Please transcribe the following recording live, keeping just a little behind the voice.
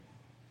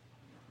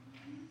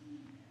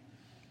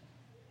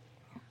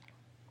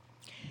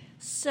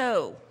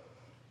So,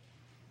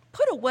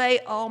 put away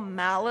all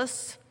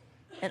malice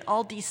and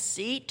all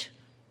deceit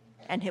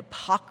and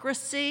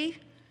hypocrisy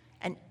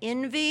and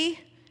envy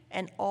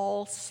and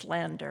all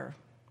slander.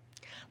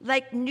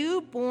 Like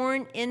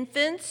newborn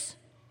infants,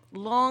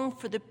 long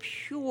for the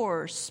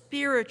pure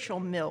spiritual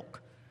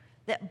milk,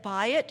 that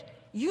by it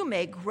you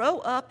may grow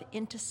up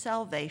into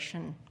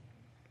salvation,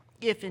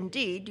 if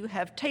indeed you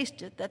have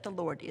tasted that the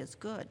Lord is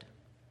good.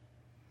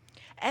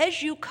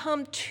 As you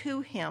come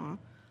to him,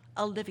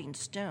 a living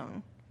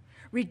stone,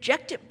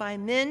 rejected by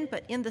men,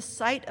 but in the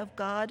sight of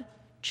God,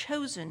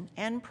 chosen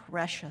and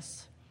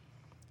precious.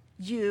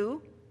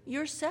 You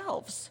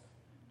yourselves,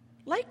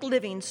 like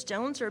living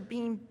stones, are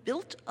being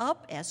built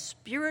up as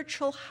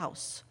spiritual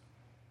house,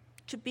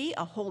 to be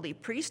a holy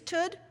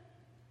priesthood,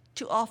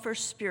 to offer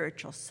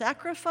spiritual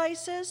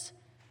sacrifices,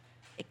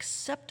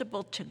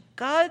 acceptable to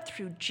God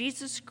through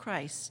Jesus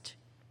Christ.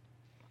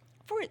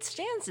 For it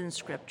stands in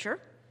Scripture,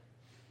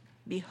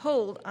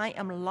 behold, I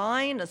am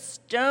lying in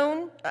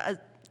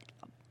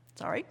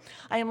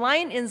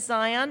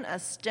Zion a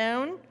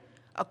stone,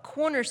 a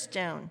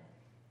cornerstone,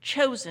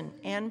 chosen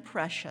and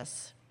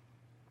precious.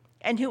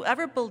 And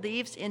whoever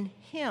believes in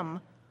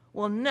him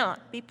will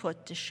not be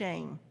put to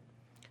shame.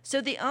 So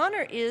the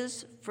honor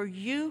is for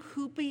you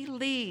who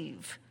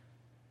believe.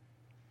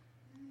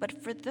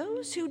 But for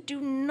those who do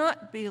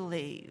not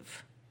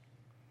believe,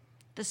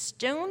 the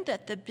stone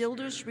that the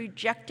builders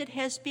rejected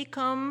has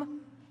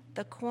become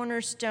the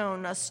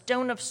cornerstone, a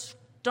stone of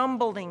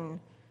stumbling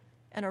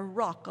and a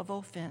rock of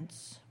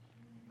offense.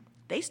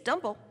 They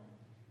stumble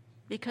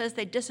because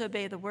they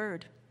disobey the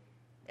word,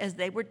 as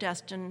they were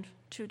destined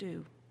to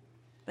do.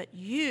 But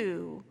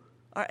you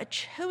are a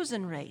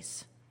chosen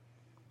race,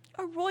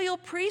 a royal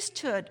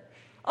priesthood,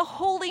 a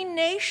holy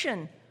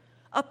nation,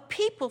 a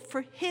people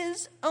for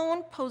his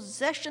own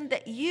possession,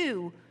 that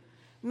you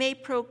may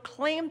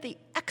proclaim the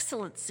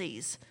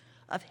excellencies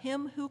of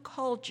him who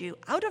called you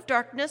out of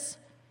darkness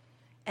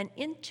and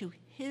into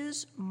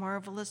his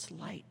marvelous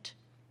light.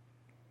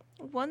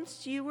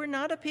 Once you were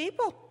not a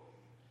people,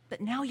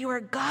 but now you are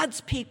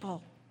God's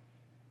people.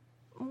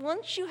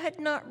 Once you had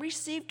not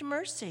received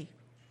mercy,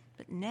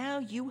 but now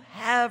you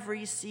have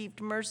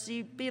received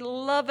mercy.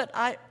 Beloved,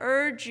 I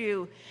urge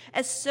you,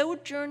 as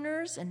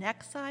sojourners and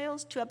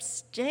exiles, to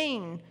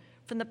abstain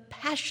from the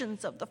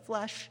passions of the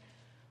flesh,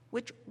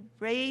 which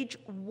wage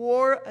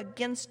war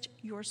against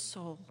your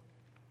soul.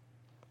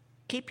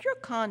 Keep your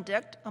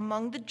conduct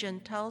among the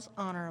Gentiles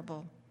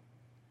honorable,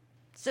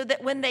 so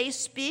that when they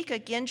speak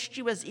against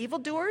you as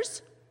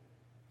evildoers,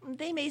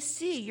 they may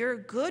see your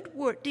good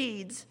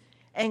deeds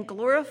and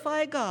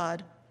glorify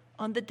God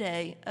on the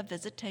day of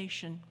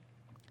visitation.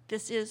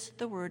 This is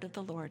the word of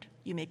the Lord.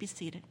 You may be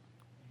seated.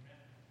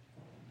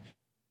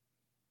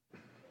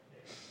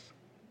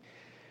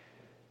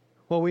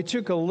 Well, we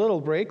took a little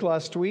break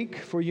last week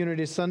for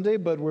Unity Sunday,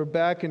 but we're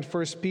back in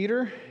 1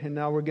 Peter, and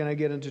now we're going to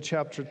get into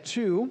chapter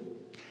 2.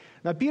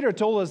 Now, Peter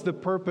told us the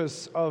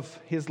purpose of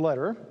his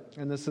letter,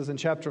 and this is in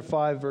chapter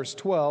 5, verse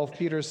 12.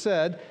 Peter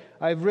said,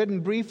 I've written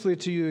briefly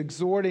to you,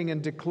 exhorting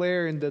and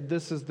declaring that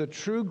this is the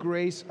true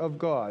grace of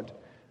God.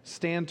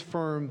 Stand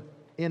firm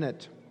in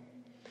it.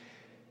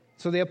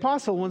 So the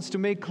apostle wants to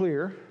make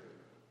clear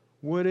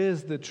what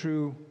is the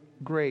true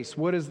grace,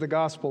 what is the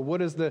gospel,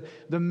 what is the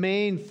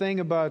main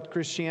thing about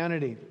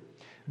Christianity,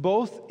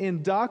 both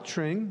in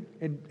doctrine,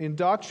 in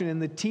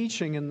the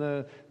teaching and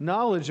the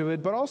knowledge of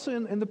it, but also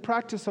in the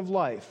practice of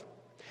life.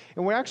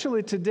 And we're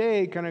actually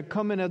today kind of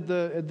coming at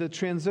the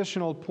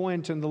transitional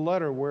point in the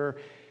letter where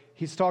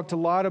he's talked a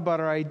lot about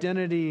our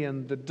identity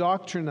and the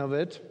doctrine of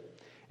it,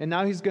 and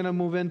now he's going to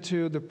move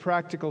into the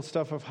practical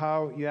stuff of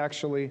how you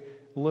actually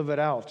live it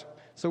out.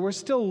 So we're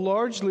still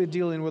largely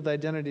dealing with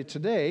identity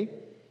today,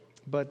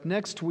 but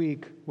next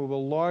week we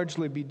will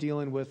largely be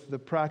dealing with the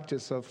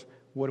practice of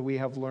what we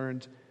have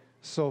learned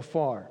so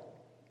far.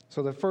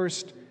 So the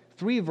first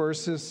 3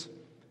 verses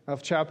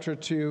of chapter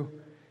 2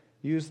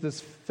 use this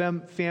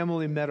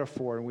family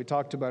metaphor, and we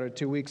talked about it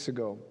 2 weeks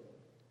ago.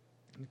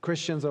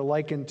 Christians are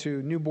likened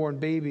to newborn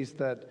babies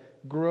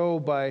that grow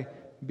by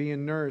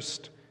being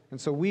nursed,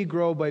 and so we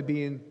grow by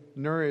being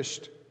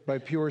nourished by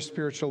pure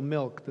spiritual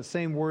milk. The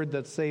same word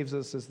that saves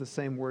us is the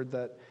same word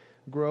that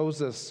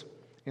grows us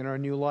in our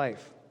new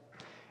life.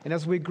 And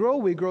as we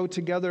grow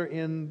together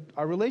in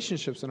our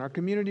relationships, in our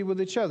community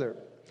with each other.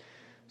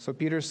 So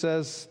Peter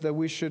says that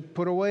we should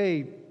put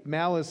away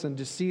malice and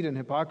deceit and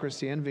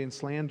hypocrisy, envy and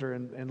slander,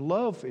 and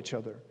love each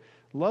other.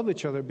 Love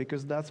each other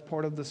because that's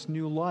part of this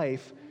new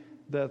life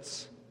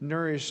that's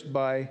nourished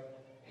by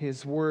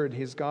his word,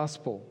 his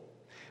gospel.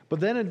 But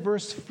then in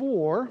verse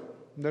 4,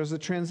 there's a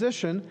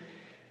transition.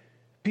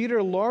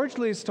 Peter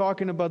largely is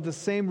talking about the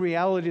same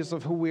realities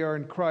of who we are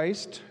in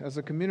Christ as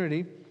a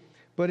community,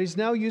 but he's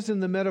now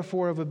using the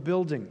metaphor of a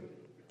building.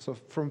 So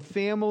from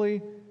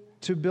family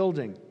to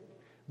building.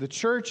 The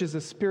church is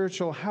a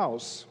spiritual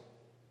house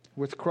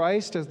with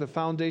Christ as the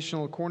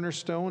foundational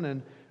cornerstone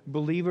and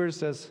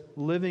believers as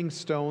living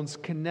stones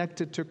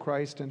connected to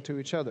Christ and to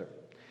each other.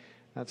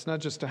 That's not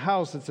just a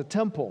house, it's a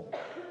temple.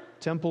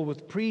 Temple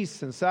with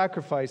priests and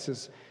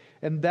sacrifices.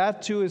 And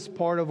that too is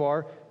part of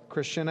our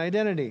Christian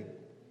identity.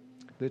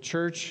 The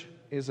church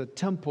is a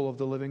temple of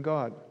the living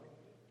God.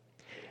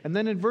 And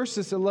then in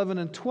verses 11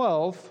 and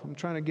 12, I'm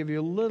trying to give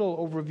you a little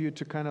overview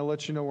to kind of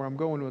let you know where I'm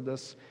going with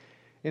this.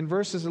 In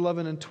verses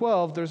 11 and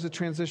 12, there's a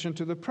transition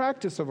to the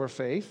practice of our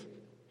faith.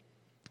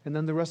 And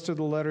then the rest of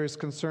the letter is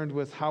concerned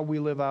with how we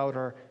live out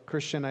our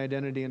Christian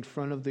identity in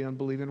front of the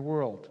unbelieving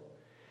world.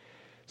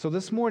 So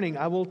this morning,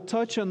 I will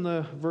touch on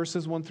the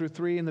verses 1 through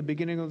 3 in the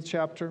beginning of the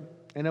chapter,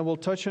 and I will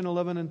touch on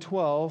 11 and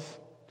 12.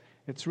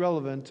 It's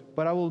relevant,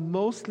 but I will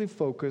mostly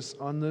focus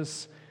on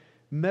this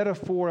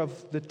metaphor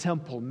of the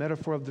temple,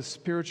 metaphor of the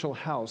spiritual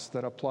house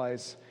that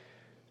applies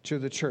to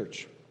the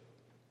church.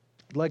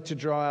 I'd like to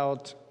draw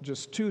out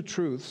just two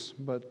truths,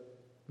 but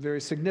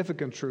very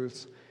significant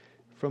truths,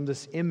 from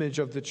this image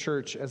of the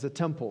church as a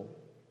temple.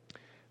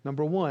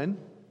 Number one,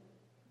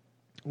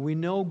 we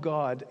know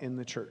God in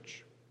the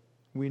church.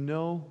 We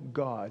know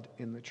God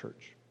in the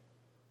church.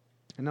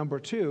 And number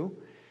two,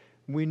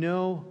 we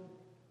know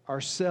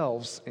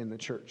ourselves in the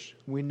church.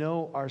 We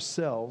know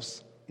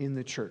ourselves in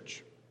the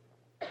church.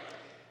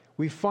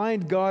 We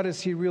find God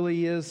as He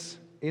really is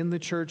in the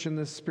church, in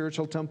this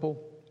spiritual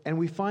temple, and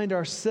we find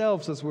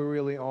ourselves as we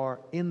really are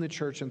in the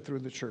church and through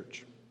the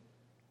church.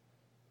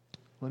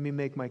 Let me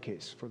make my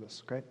case for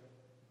this, okay?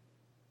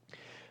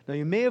 Now,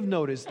 you may have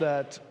noticed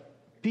that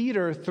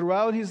Peter,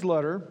 throughout his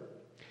letter,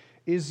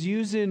 is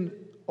using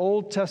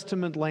Old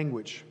Testament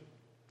language.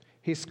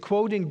 He's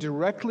quoting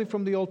directly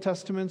from the Old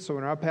Testament. So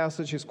in our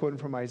passage, he's quoting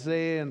from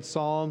Isaiah and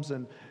Psalms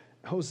and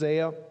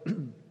Hosea.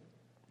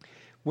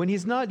 When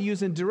he's not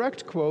using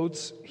direct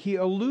quotes, he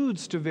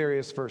alludes to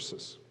various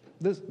verses.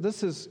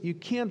 This is, you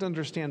can't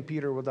understand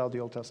Peter without the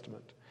Old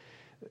Testament.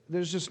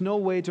 There's just no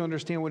way to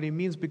understand what he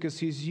means because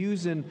he's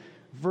using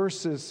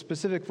verses,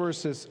 specific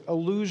verses,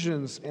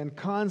 allusions and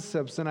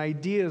concepts and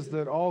ideas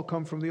that all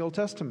come from the Old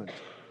Testament.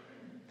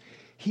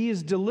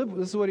 This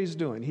is what he's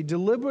doing. He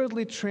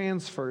deliberately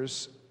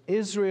transfers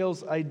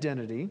Israel's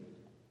identity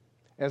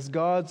as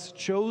God's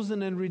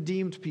chosen and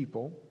redeemed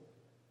people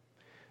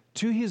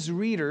to his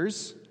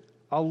readers,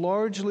 a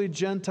largely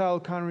Gentile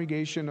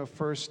congregation of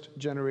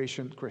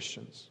first-generation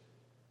Christians.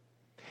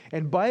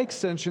 And by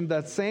extension,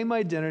 that same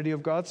identity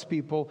of God's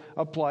people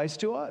applies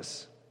to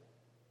us.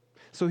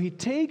 So he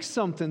takes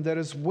something that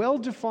is well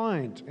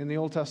defined in the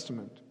Old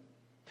Testament,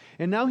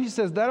 and now he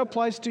says that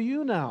applies to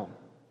you now.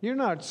 You're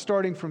not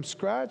starting from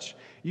scratch.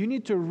 You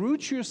need to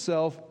root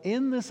yourself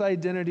in this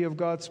identity of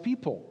God's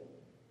people.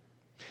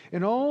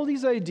 And all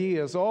these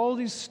ideas, all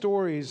these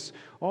stories,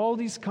 all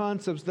these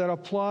concepts that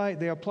apply,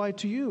 they apply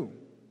to you.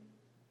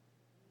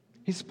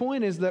 His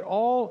point is that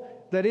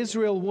all that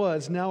Israel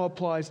was now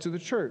applies to the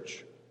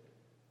church.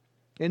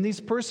 And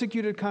these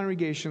persecuted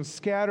congregations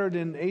scattered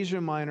in Asia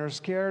Minor,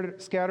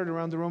 scattered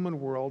around the Roman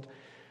world,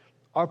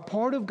 are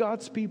part of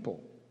God's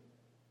people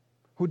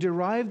who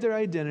derive their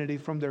identity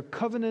from their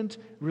covenant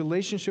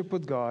relationship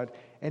with God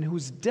and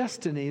whose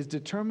destiny is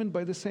determined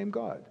by the same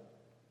God.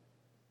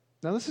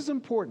 Now, this is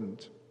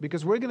important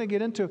because we're going to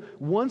get into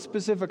one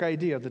specific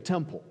idea, the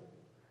temple.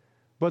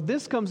 But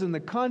this comes in the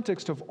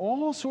context of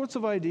all sorts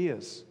of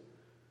ideas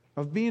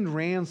of being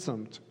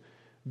ransomed,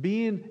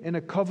 being in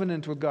a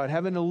covenant with God,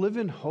 having a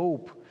living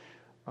hope,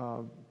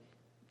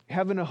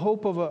 having a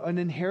hope of an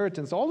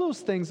inheritance. All those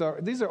things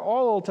these are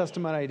all Old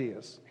Testament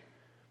ideas.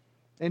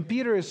 And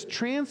Peter is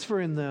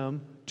transferring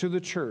them to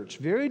the church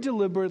very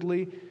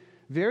deliberately,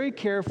 very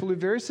carefully,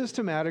 very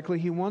systematically.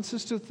 He wants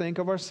us to think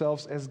of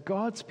ourselves as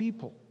God's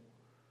people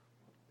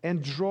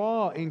and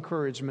draw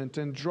encouragement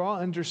and draw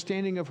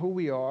understanding of who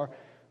we are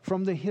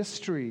from the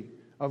history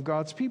of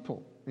God's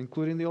people,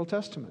 including the Old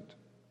Testament.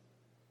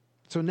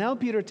 So now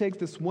Peter takes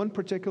this one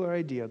particular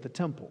idea, the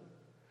temple,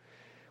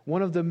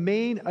 one of the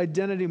main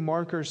identity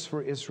markers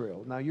for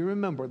Israel. Now you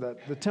remember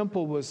that the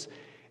temple was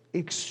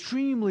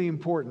extremely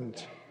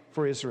important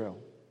for Israel.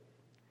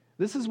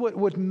 This is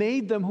what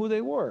made them who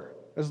they were.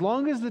 As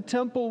long as the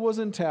temple was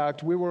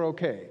intact, we were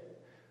okay.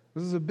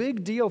 This is a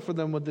big deal for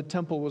them when the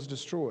temple was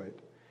destroyed.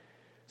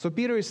 So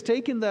Peter has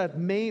taken that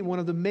one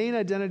of the main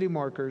identity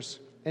markers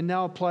and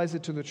now applies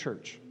it to the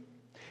church.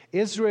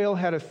 Israel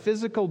had a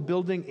physical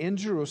building in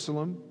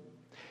Jerusalem,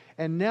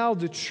 and now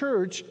the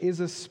church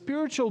is a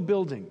spiritual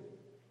building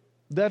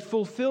that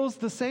fulfills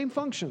the same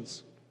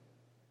functions.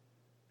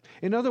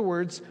 In other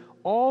words,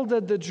 all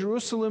that the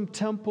Jerusalem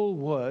temple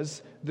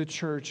was, the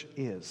church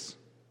is.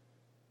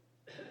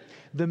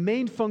 The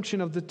main function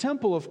of the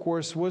temple, of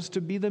course, was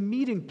to be the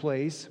meeting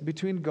place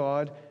between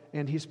God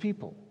and his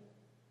people.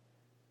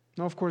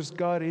 Now, of course,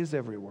 God is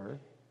everywhere,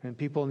 and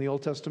people in the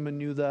Old Testament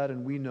knew that,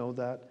 and we know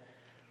that.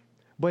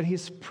 But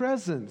his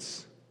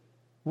presence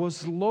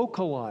was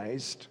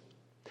localized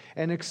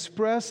and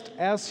expressed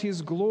as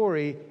his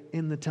glory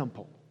in the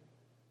temple.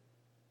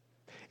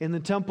 In the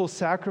temple,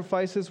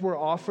 sacrifices were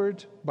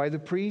offered by the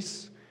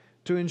priests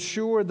to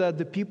ensure that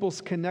the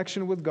people's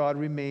connection with God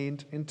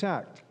remained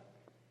intact.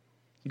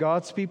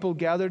 God's people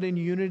gathered in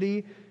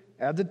unity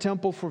at the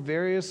temple for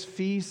various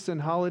feasts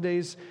and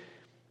holidays.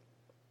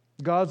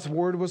 God's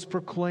word was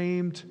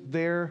proclaimed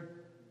there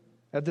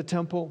at the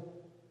temple.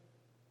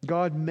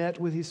 God met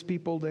with his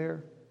people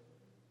there.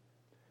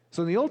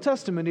 So in the Old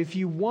Testament, if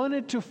you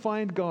wanted to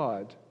find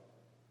God,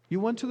 you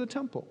went to the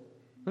temple.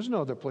 There's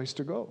no other place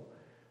to go.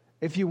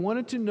 If you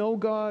wanted to know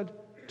God,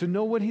 to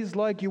know what he's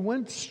like, you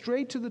went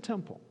straight to the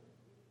temple.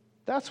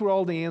 That's where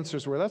all the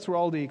answers were. That's where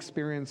all the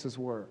experiences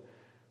were.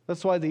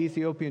 That's why the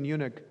Ethiopian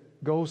eunuch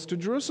goes to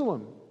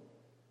Jerusalem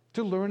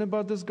to learn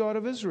about this God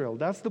of Israel.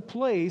 That's the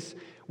place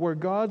where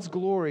God's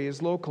glory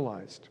is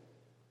localized.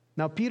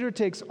 Now, Peter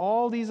takes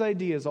all these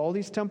ideas, all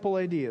these temple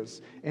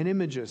ideas and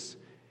images,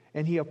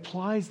 and he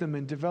applies them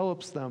and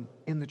develops them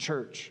in the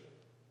church.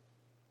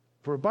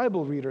 For a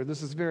Bible reader,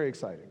 this is very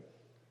exciting.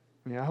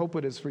 I hope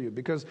it is for you,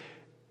 because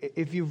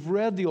if you've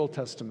read the Old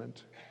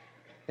Testament,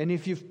 and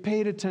if you've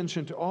paid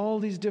attention to all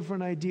these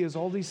different ideas,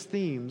 all these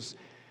themes,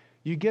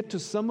 you get to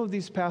some of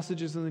these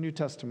passages in the New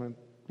Testament,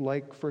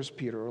 like 1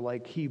 Peter or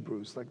like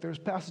Hebrews, like there's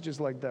passages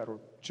like that, or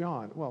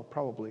John, well,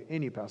 probably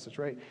any passage,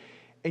 right?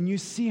 And you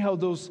see how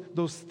those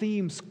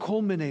themes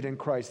culminate in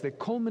Christ. They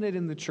culminate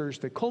in the church.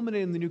 They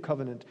culminate in the new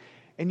covenant.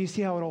 And you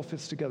see how it all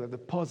fits together. The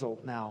puzzle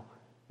now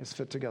is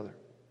fit together.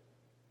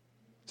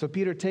 So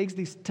Peter takes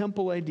these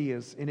temple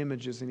ideas and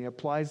images and he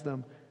applies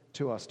them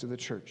to us, to the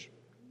church.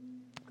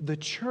 The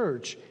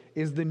church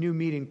is the new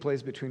meeting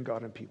place between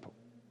God and people.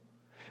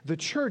 The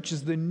church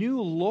is the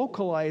new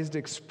localized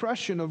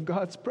expression of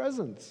God's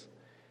presence.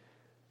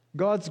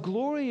 God's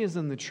glory is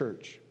in the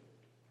church.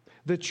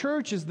 The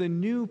church is the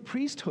new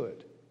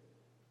priesthood.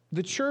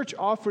 The church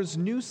offers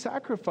new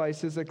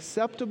sacrifices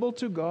acceptable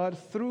to God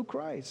through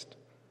Christ.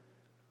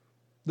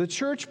 The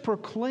church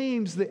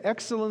proclaims the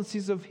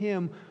excellencies of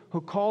Him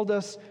who called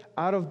us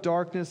out of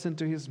darkness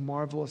into His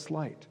marvelous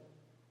light.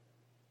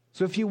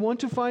 So if you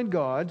want to find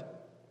God,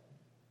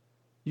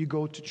 you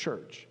go to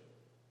church.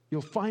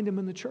 You'll find Him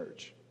in the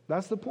church.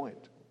 That's the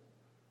point.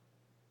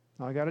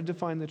 Now, I got to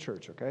define the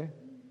church, okay?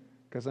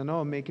 Because I know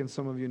I'm making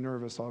some of you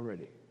nervous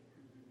already.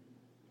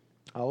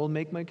 I will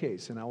make my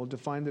case and I will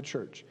define the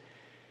church.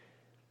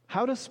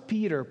 How does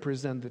Peter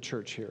present the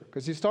church here?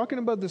 Because he's talking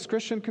about this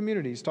Christian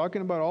community. He's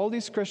talking about all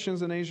these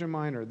Christians in Asia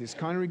Minor, these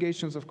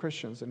congregations of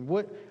Christians. And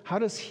how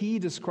does he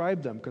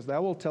describe them? Because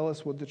that will tell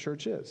us what the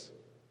church is.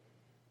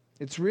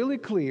 It's really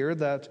clear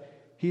that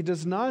he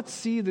does not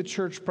see the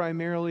church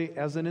primarily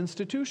as an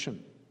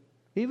institution,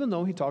 even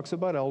though he talks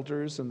about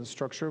elders and the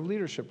structure of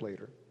leadership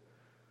later.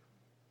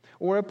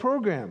 Or a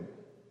program,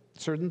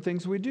 certain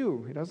things we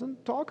do. He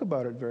doesn't talk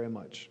about it very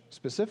much,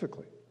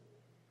 specifically.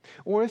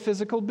 Or a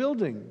physical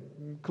building.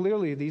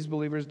 Clearly, these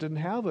believers didn't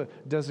have a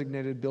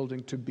designated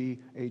building to be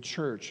a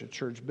church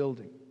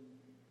building.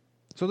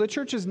 So the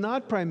church is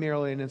not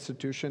primarily an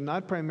institution,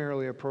 not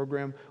primarily a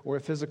program or a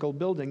physical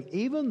building,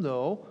 even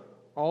though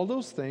all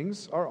those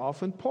things are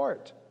often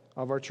part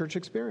of our church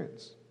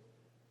experience.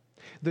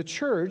 The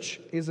church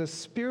is a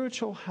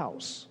spiritual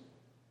house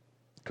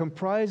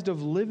comprised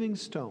of living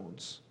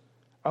stones,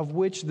 of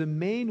which the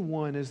main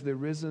one is the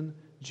risen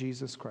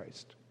Jesus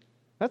Christ.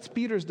 That's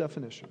Peter's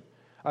definition.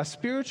 A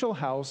spiritual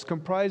house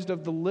comprised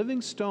of the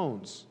living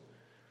stones,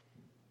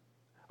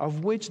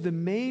 of which the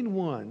main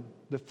one,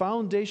 the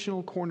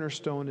foundational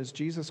cornerstone, is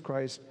Jesus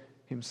Christ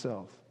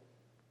Himself.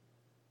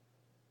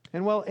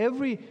 And while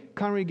every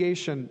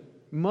congregation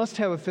must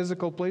have a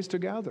physical place to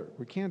gather,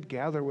 we can't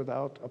gather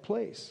without a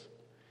place.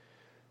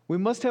 We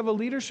must have a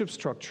leadership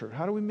structure.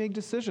 How do we make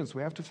decisions?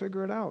 We have to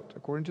figure it out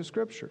according to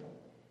Scripture.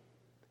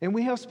 And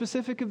we have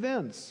specific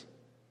events,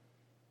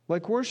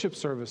 like worship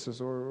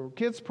services or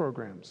kids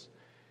programs.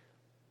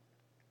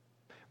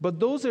 But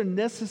those are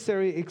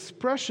necessary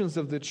expressions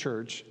of the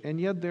church,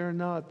 and yet they're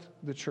not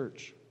the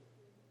church.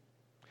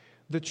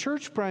 The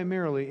church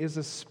primarily is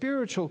a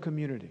spiritual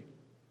community.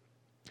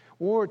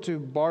 Or to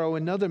borrow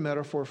another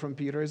metaphor from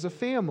Peter, is a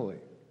family.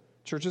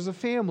 Church is a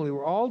family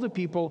where all the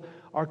people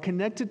are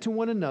connected to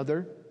one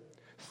another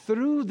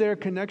through their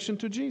connection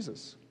to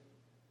Jesus.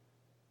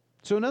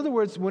 So in other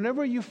words,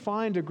 whenever you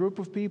find a group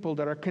of people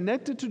that are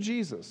connected to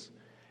Jesus,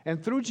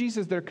 and through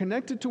Jesus they're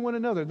connected to one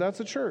another, that's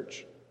a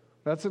church.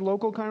 That's a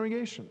local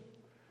congregation.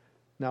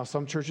 Now,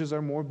 some churches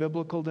are more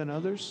biblical than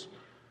others.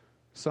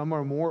 Some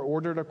are more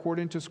ordered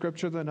according to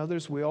Scripture than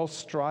others. We all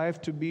strive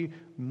to be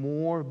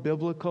more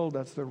biblical.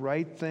 That's the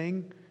right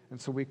thing.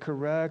 And so we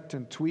correct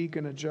and tweak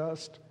and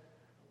adjust.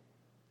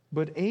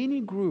 But any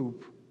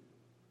group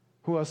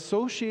who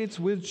associates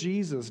with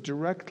Jesus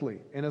directly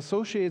and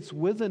associates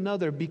with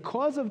another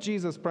because of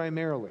Jesus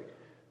primarily,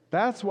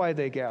 that's why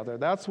they gather,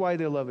 that's why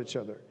they love each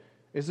other,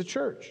 is a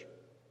church.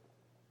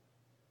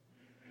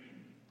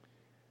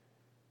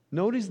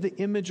 Notice the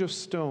image of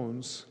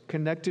stones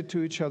connected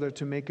to each other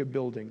to make a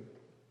building,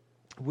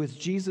 with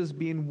Jesus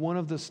being one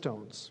of the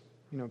stones.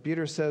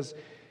 Peter says,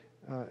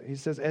 he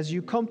says, as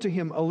you come to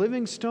Him, a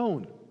living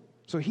stone.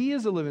 So He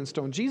is a living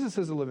stone. Jesus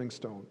is a living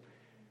stone.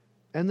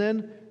 And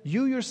then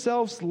you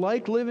yourselves,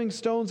 like living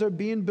stones, are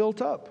being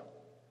built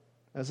up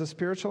as a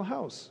spiritual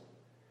house.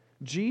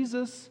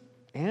 Jesus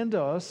and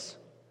us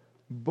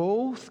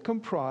both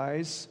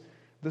comprise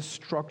the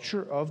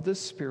structure of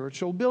this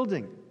spiritual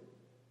building.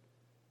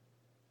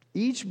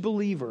 Each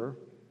believer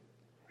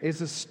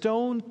is a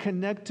stone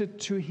connected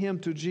to him,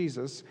 to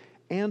Jesus,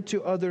 and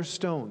to other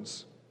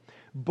stones.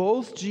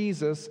 Both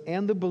Jesus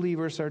and the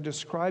believers are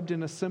described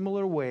in a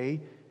similar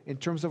way in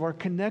terms of our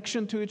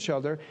connection to each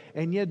other,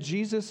 and yet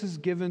Jesus is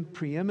given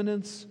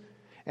preeminence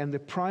and the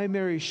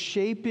primary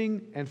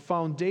shaping and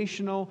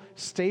foundational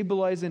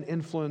stabilizing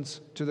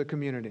influence to the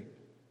community.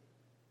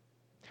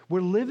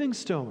 We're living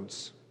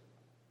stones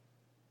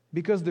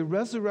because the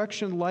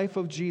resurrection life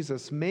of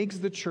Jesus makes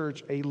the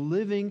church a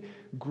living,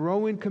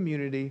 growing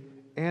community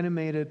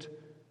animated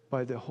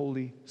by the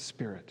Holy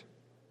Spirit.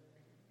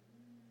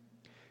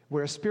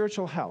 We're a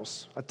spiritual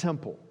house, a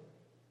temple.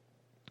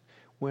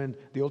 When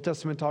the Old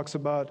Testament talks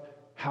about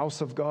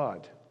house of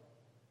God,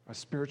 a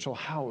spiritual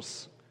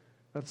house,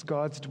 that's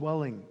God's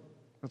dwelling.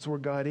 That's where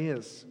God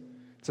is.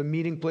 It's a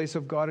meeting place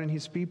of God and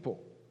His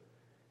people.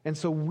 And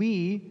so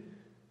we,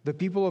 the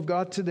people of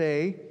God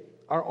today,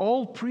 are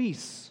all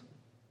priests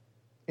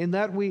in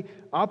that we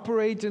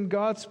operate in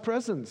God's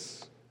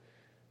presence.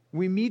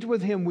 We meet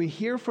with Him, we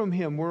hear from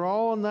Him. We're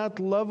all on that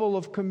level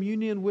of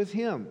communion with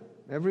Him.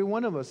 Every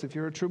one of us, if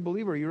you're a true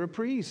believer, you're a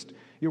priest.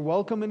 You're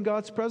welcome in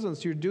God's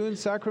presence. You're doing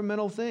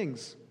sacramental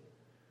things.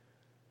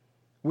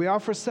 We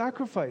offer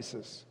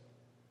sacrifices.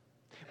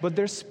 But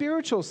they're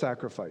spiritual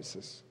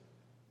sacrifices,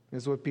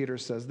 is what Peter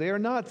says. They are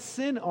not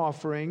sin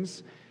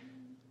offerings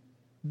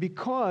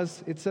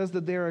because it says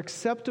that they are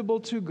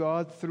acceptable to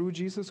God through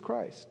Jesus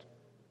Christ.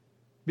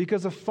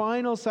 Because a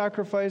final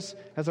sacrifice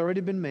has already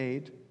been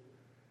made,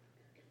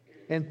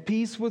 and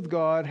peace with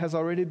God has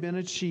already been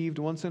achieved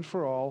once and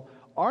for all.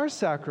 Our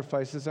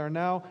sacrifices are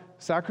now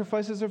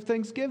sacrifices of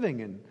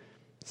thanksgiving and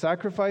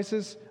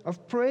sacrifices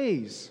of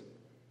praise,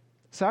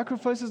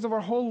 sacrifices of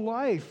our whole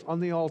life on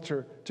the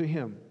altar to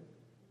Him.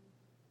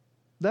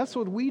 That's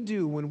what we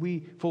do when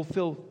we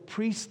fulfill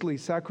priestly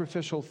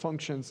sacrificial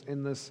functions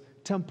in this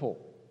temple.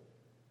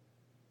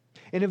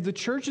 And if the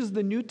church is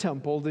the new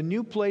temple, the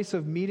new place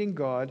of meeting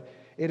God,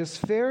 it is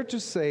fair to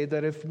say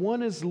that if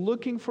one is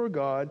looking for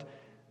God,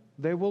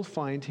 they will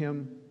find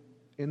Him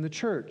in the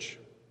church,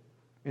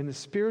 in the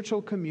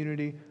spiritual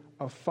community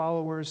of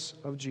followers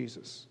of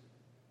Jesus.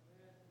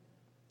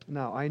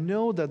 Now, I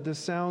know that this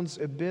sounds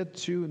a bit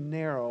too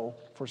narrow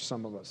for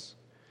some of us,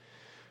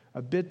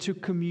 a bit too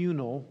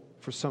communal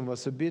for some of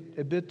us, a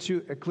bit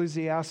too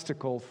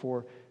ecclesiastical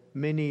for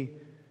many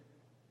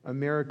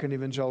American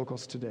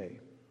evangelicals today.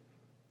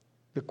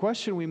 The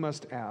question we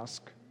must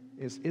ask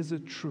is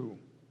it true?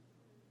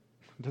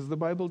 Does the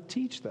Bible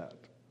teach that?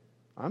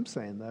 I'm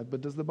saying that, but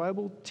does the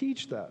Bible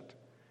teach that?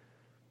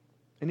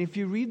 And if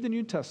you read the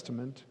New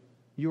Testament,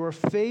 you are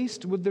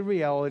faced with the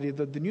reality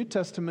that the New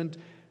Testament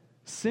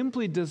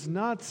simply does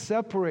not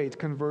separate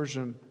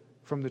conversion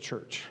from the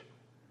church.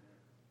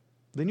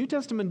 The New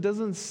Testament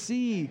doesn't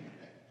see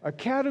a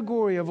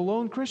category of a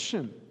lone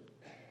Christian,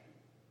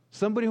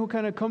 somebody who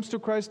kind of comes to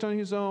Christ on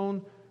his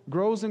own,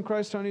 grows in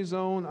Christ on his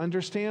own,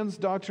 understands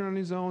doctrine on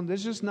his own.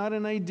 There's just not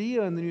an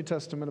idea in the New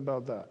Testament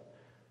about that.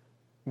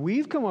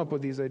 We've come up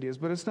with these ideas,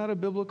 but it's not a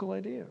biblical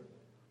idea.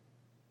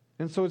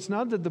 And so it's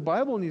not that the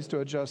Bible needs to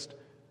adjust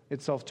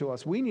itself to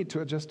us. We need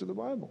to adjust to the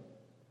Bible.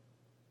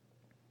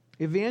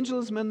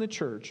 Evangelism and the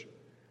church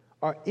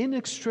are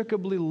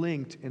inextricably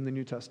linked in the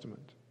New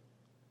Testament.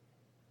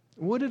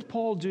 What did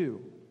Paul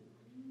do?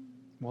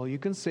 Well, you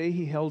can say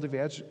he held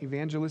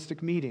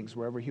evangelistic meetings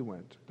wherever he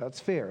went. That's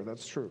fair,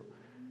 that's true.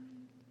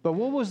 But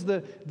what was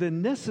the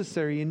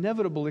necessary,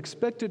 inevitable,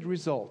 expected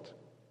result?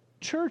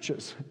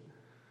 Churches.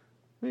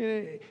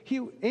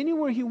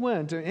 Anywhere he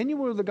went,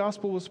 anywhere the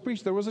gospel was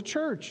preached, there was a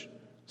church.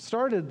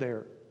 Started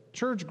there.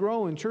 Church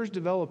growing, church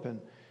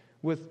developing,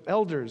 with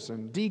elders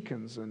and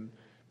deacons and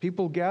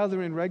people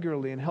gathering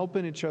regularly and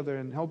helping each other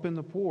and helping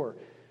the poor.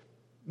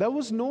 That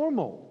was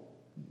normal.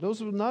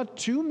 Those were not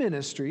two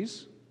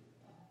ministries.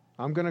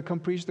 I'm going to come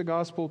preach the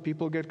gospel,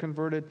 people get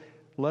converted.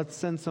 Let's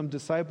send some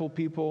disciple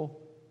people.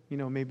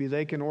 Maybe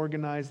they can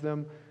organize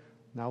them.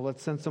 Now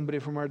let's send somebody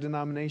from our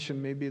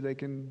denomination. Maybe they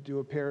can do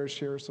a parish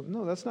here or something.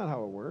 No, that's not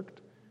how it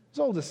worked. It's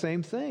all the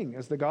same thing.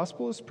 As the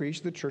gospel is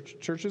preached, the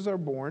churches are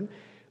born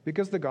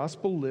because the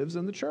gospel lives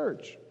in the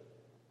church.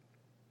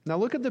 Now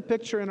look at the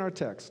picture in our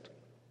text.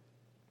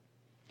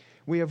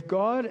 We have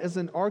God as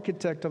an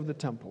architect of the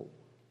temple.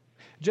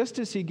 Just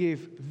as He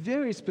gave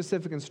very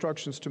specific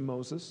instructions to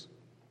Moses,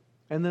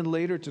 and then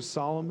later to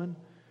Solomon,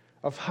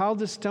 of how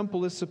this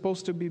temple is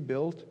supposed to be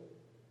built,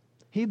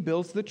 He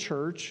builds the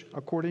church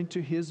according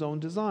to His own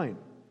design.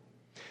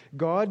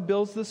 God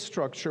builds the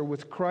structure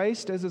with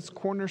Christ as its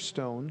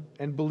cornerstone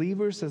and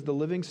believers as the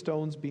living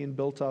stones being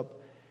built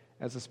up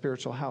as a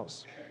spiritual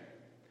house.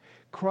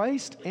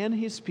 Christ and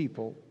His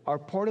people are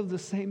part of the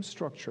same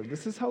structure.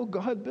 This is how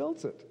God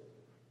builds it.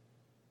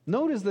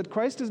 Notice that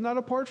Christ is not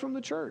apart from the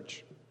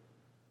church,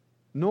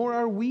 nor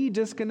are we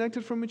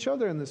disconnected from each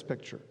other in this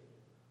picture.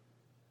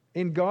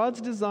 In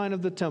God's design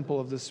of the temple,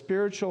 of the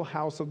spiritual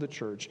house of the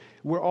church,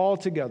 we're all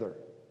together.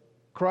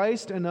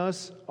 Christ and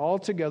us all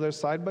together,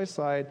 side by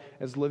side,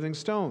 as living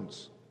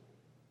stones.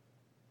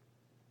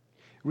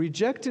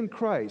 Rejecting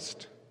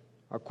Christ,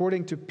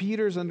 according to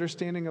Peter's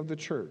understanding of the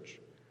church,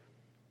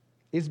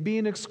 is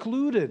being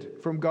excluded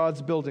from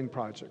God's building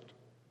project.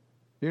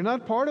 You're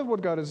not part of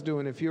what God is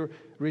doing if you're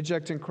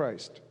rejecting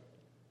Christ.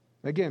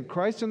 Again,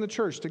 Christ and the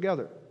church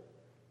together.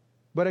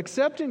 But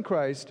accepting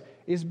Christ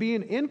is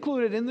being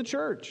included in the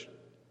church.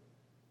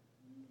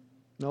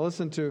 Now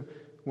listen to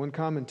one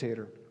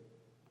commentator.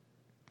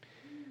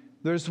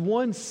 There's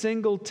one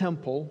single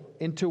temple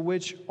into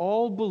which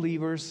all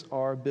believers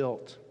are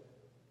built.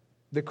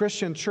 The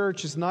Christian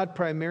church is not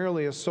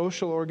primarily a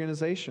social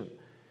organization,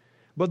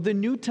 but the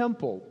new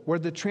temple where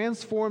the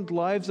transformed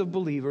lives of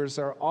believers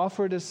are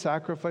offered as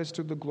sacrifice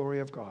to the glory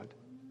of God.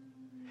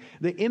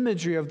 The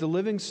imagery of the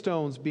living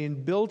stones being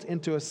built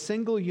into a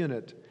single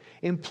unit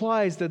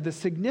implies that the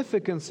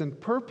significance and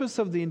purpose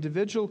of the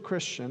individual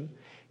Christian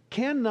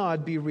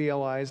cannot be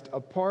realized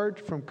apart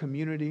from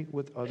community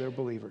with other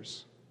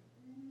believers.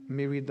 Let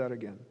me read that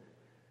again.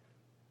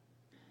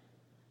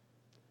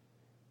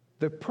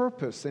 The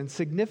purpose and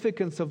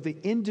significance of the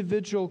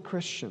individual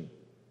Christian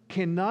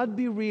cannot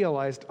be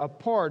realized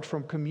apart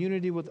from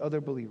community with other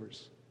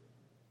believers.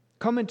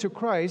 Coming to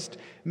Christ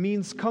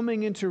means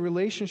coming into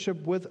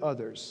relationship with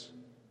others,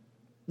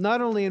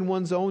 not only in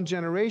one's own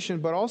generation,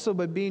 but also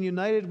by being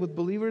united with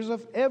believers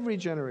of every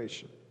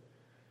generation,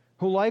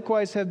 who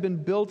likewise have been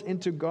built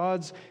into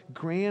God's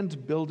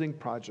grand building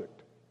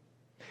project.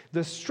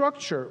 The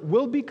structure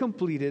will be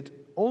completed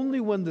only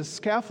when the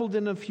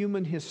scaffolding of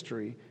human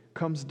history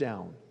comes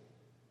down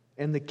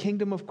and the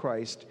kingdom of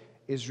Christ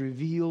is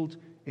revealed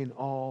in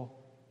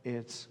all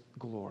its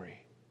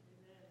glory.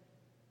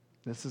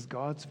 This is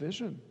God's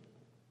vision.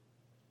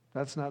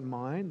 That's not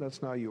mine.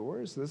 That's not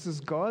yours. This is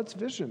God's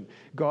vision.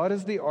 God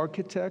is the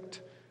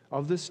architect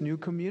of this new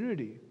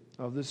community,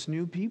 of this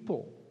new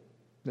people.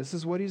 This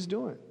is what He's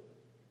doing.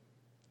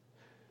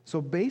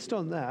 So based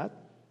on that,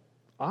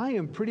 I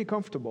am pretty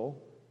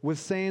comfortable with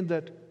saying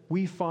that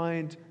we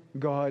find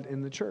God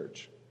in the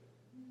church.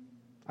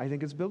 I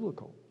think it's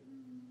biblical.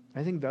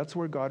 I think that's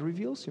where God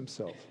reveals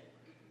Himself.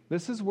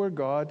 This is where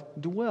God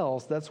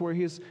dwells. That's where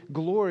His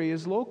glory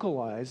is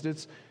localized.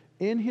 It's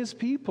in His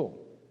people.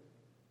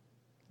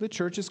 The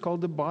church is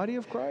called the body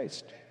of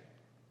Christ.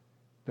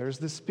 There's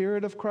the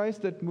Spirit of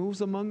Christ that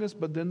moves among us,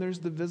 but then there's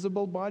the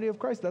visible body of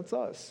Christ. That's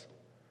us.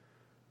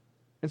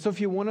 And so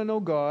if you want to know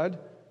God,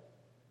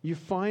 you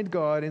find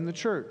God in the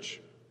church.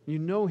 You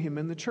know Him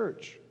in the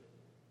church.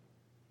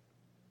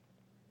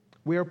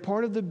 We are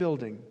part of the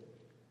building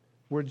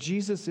where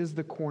Jesus is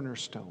the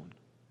cornerstone,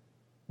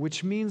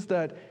 which means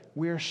that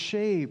we are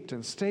shaped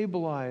and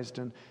stabilized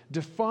and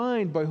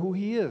defined by who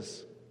He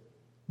is.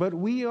 But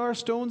we are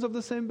stones of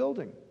the same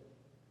building.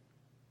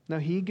 Now,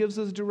 He gives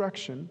us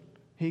direction.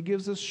 He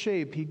gives us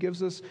shape. He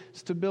gives us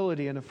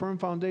stability and a firm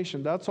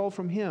foundation. That's all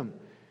from Him.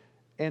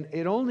 And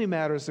it only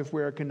matters if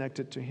we are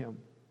connected to Him.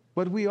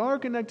 But we are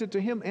connected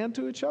to Him and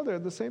to each other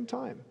at the same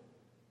time.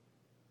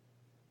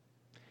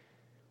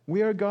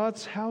 We are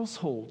God's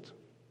household.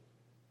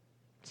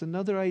 It's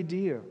another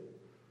idea.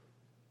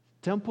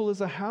 Temple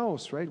is a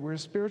house, right? We're a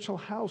spiritual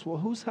house. Well,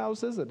 whose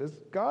house is it? It's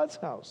God's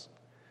house.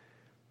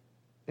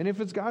 And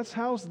if it's God's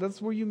house,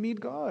 that's where you meet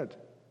God.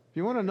 If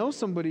you want to know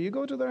somebody, you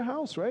go to their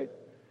house, right?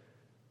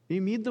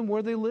 You meet them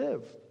where they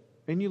live,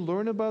 and you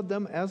learn about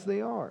them as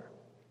they are.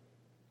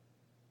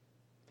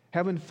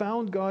 Having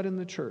found God in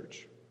the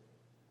church,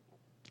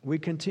 we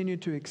continue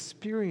to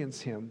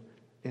experience Him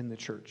in the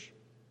church.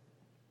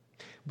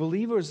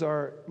 Believers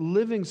are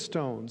living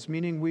stones,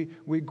 meaning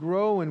we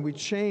grow and we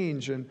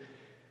change, and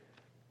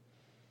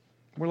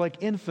we're like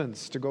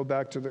infants, to go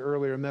back to the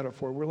earlier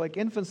metaphor. We're like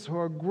infants who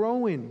are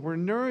growing. We're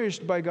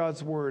nourished by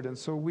God's word, and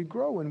so we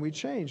grow and we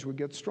change. We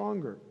get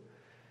stronger.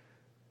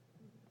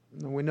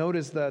 And we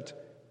notice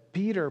that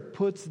Peter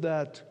puts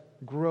that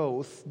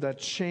growth, that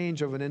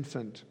change of an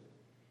infant,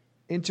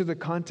 into the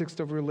context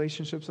of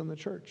relationships in the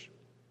church.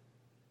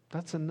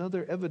 That's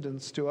another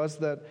evidence to us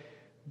that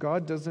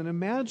God doesn't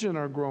imagine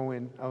our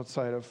growing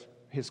outside of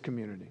His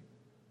community.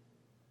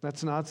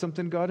 That's not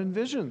something God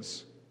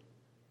envisions.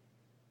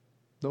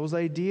 Those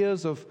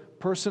ideas of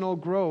personal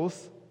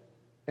growth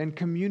and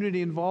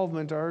community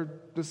involvement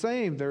are the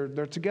same. They're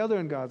together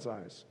in God's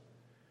eyes.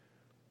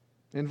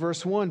 In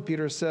verse 1,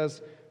 Peter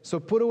says, "So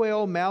put away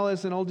all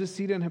malice and all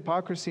deceit and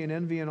hypocrisy and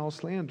envy and all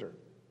slander."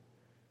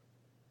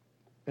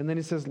 And then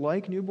he says,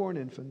 "Like newborn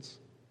infants,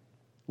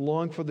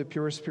 long for the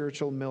pure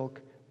spiritual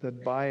milk,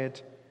 that by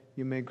it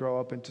you may grow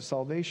up into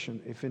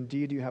salvation, if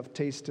indeed you have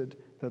tasted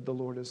that the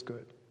Lord is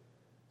good."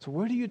 So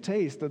where do you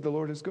taste that the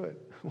Lord is good?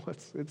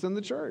 It's in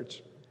the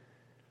church.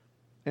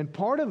 And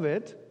part of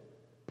it,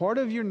 part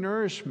of your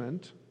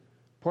nourishment,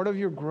 part of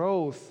your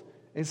growth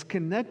is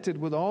connected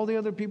with all the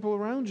other people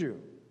around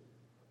you.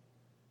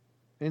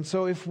 And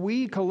so if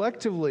we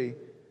collectively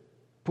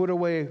put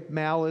away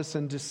malice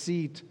and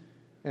deceit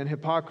and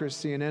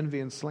hypocrisy and envy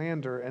and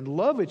slander and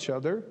love each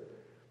other,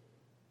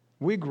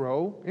 we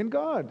grow in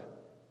God.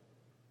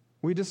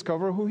 We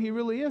discover who He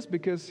really is,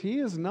 because He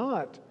is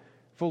not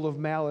full of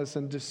malice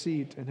and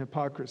deceit and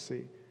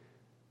hypocrisy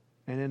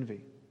and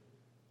envy.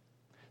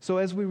 So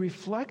as we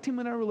reflect Him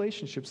in our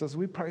relationships, as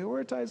we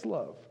prioritize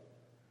love,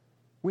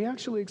 we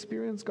actually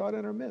experience God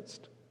in our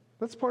midst.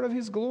 That's part of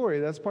His glory.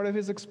 That's part of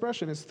His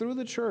expression. It's through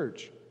the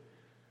church.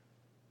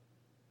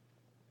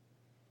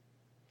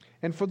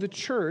 And for the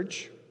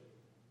church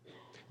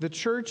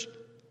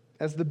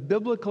as the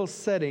biblical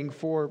setting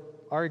for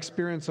our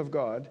experience of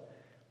God,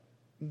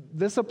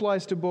 this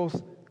applies to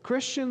both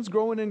Christians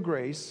growing in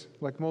grace,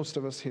 like most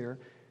of us here,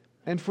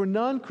 and for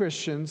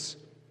non-Christians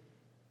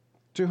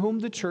to whom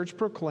the church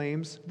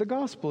proclaims the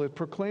gospel. It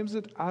proclaims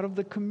it out of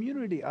the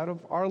community, out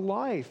of our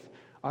life,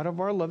 out of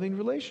our loving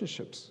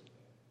relationships.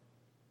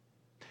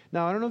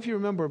 Now, I don't know if you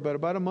remember, but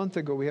about a month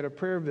ago we had a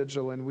prayer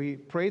vigil and we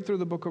prayed through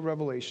the book of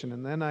Revelation,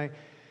 and then I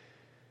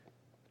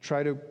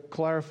tried to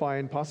clarify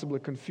and possibly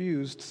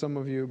confused some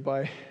of you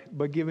by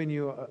giving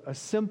you a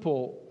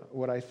simple,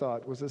 what I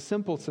thought was a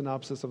simple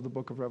synopsis of the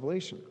book of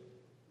Revelation.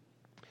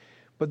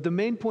 But the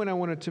main point I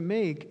wanted to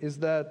make is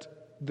that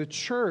the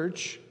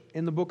church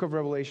in the book of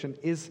Revelation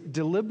is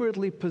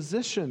deliberately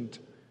positioned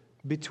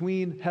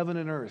between heaven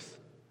and earth.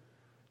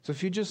 So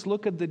if you just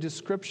look at the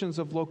descriptions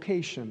of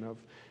location,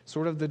 of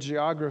sort of the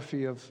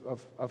geography of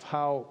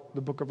how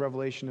the book of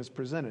Revelation is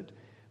presented,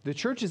 the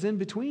church is in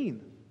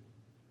between.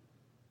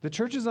 The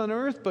church is on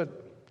earth,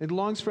 but it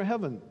longs for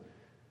heaven.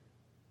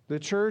 The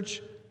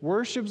church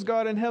worships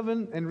God in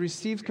heaven and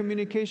receives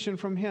communication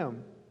from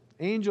Him.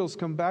 Angels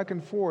come back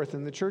and forth,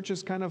 and the church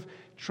is kind of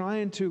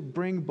trying to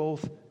bring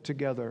both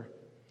together.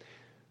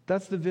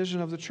 That's the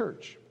vision of the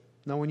church.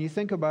 Now, when you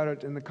think about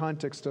it in the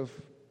context of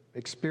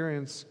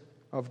experience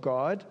of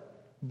God,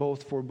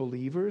 both for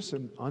believers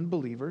and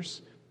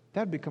unbelievers,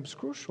 that becomes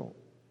crucial.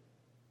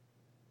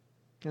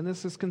 And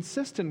this is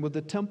consistent with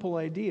the temple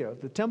idea.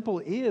 The temple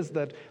is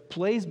that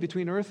place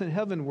between earth and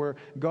heaven where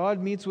God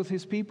meets with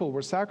His people,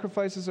 where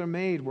sacrifices are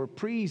made, where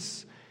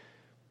priests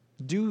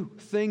do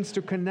things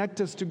to connect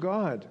us to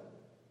God.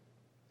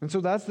 And so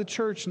that's the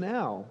church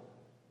now.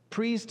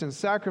 Priests and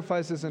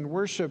sacrifices and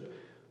worship,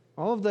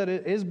 all of that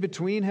is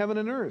between heaven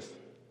and earth.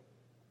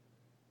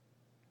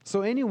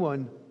 So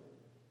anyone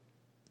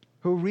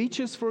who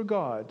reaches for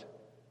God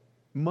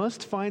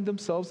must find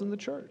themselves in the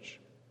church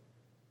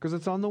because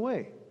it's on the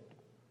way.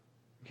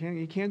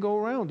 You can't go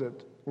around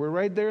it. We're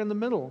right there in the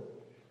middle.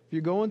 If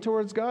you're going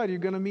towards God, you're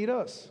going to meet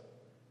us.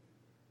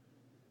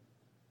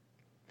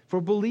 For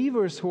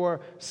believers who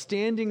are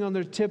standing on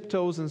their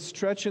tiptoes and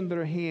stretching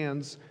their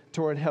hands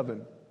toward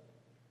heaven,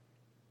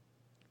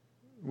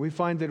 we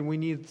find that we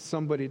need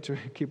somebody to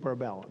keep our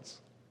balance.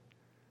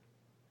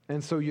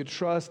 And so you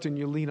trust and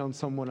you lean on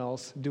someone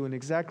else doing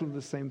exactly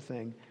the same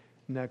thing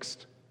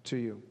next to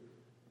you.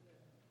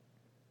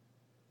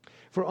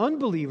 For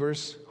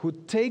unbelievers who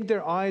take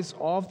their eyes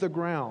off the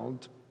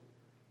ground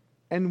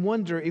and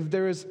wonder if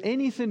there is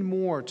anything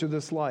more to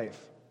this life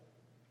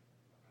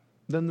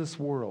than this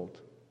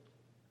world,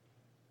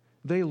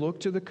 they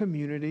look to the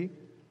community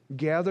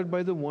gathered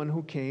by the one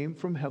who came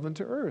from heaven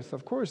to earth.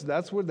 Of course,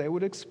 that's where they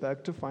would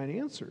expect to find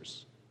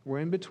answers. We're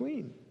in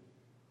between.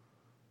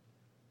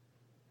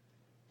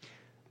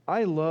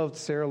 I loved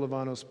Sarah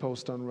Lovano's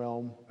post on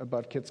Realm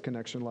about Kids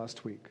Connection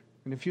last week.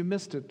 And if you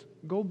missed it,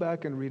 go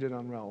back and read it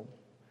on Realm.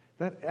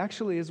 That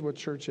actually is what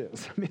church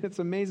is. I mean, it's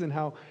amazing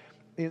how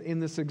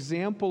in this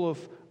example of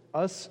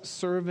us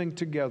serving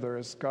together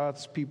as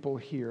God's people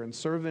here and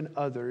serving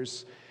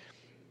others,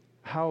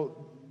 how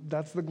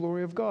that's the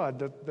glory of God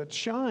that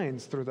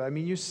shines through that. I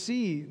mean, you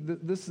see,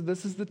 this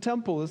is the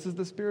temple. This is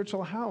the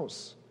spiritual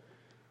house.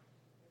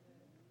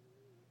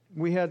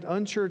 We had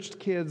unchurched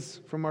kids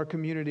from our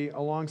community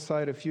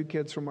alongside a few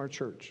kids from our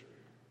church.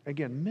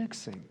 Again,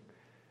 mixing.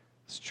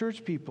 It's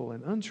church people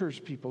and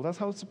unchurched people. That's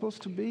how it's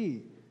supposed to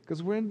be.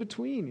 Because we're in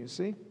between, you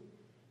see.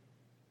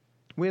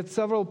 We had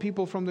several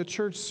people from the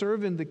church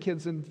serving the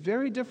kids in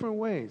very different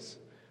ways.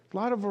 A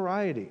lot of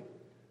variety.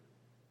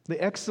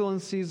 The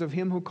excellencies of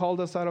Him who called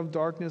us out of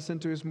darkness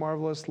into His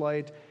marvelous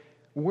light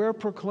were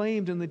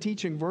proclaimed in the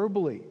teaching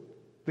verbally.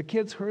 The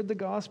kids heard the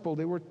gospel.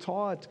 They were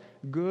taught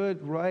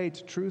good,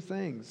 right, true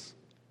things.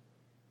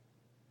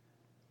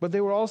 But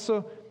they were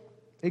also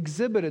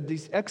exhibited,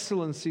 these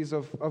excellencies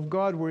of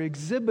God were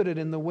exhibited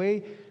in the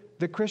way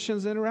the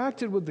Christians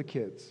interacted with the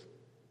kids.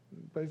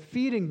 By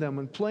feeding them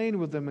and playing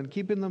with them and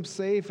keeping them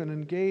safe and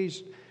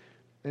engaged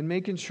and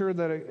making sure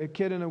that a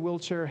kid in a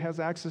wheelchair has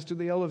access to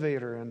the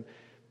elevator and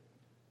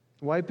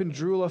wiping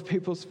drool off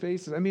people's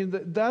faces. I mean,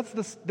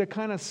 that's the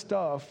kind of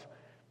stuff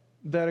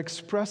that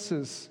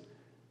expresses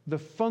the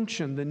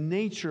function, the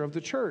nature of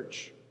the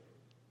church.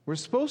 We're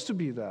supposed to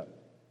be that.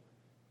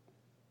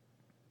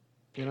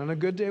 And on a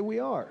good day, we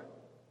are.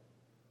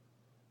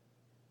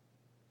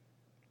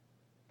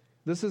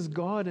 This is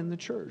God in the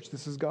church.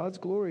 This is God's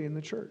glory in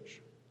the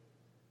church.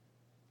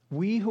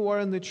 We who are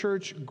in the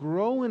church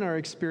grow in our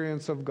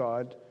experience of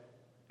God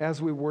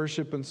as we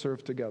worship and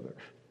serve together.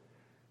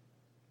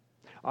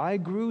 I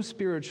grew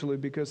spiritually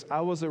because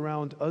I was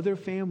around other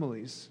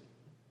families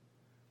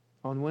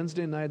on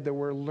Wednesday night that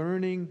were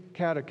learning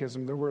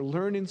catechism, that were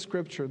learning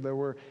scripture, that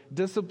were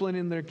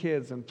disciplining their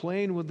kids and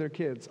playing with their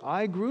kids.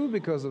 I grew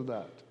because of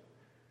that.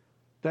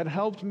 That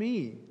helped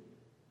me.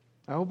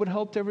 I hope it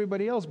helped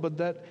everybody else, but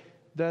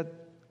that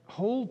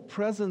whole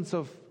presence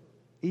of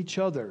each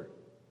other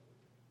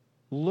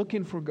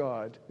looking for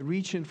God,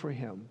 reaching for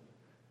Him,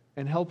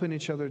 and helping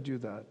each other do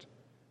that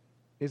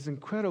is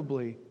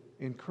incredibly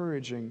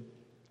encouraging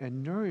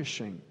and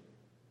nourishing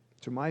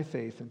to my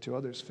faith and to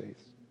others'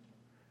 faith.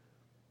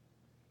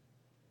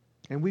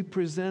 And we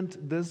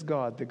present this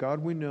God, the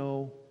God we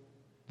know,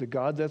 the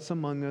God that's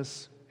among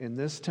us in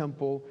this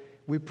temple,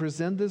 we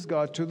present this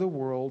God to the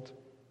world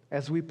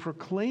as we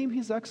proclaim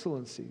His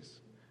excellencies.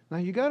 Now,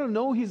 you got to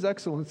know His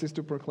excellencies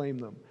to proclaim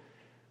them.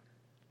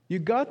 You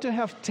got to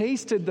have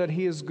tasted that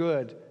He is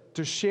good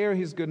to share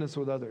His goodness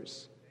with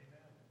others.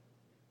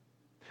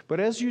 But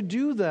as you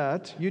do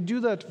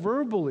that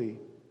verbally,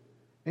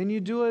 and you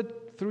do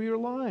it through your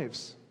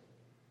lives.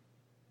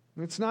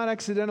 It's not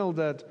accidental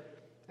that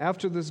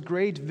after this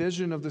great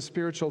vision of the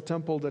spiritual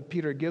temple that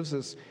Peter gives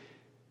us,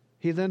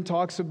 he then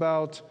talks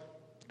about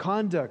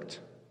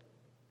conduct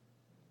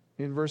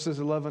in verses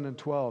 11 and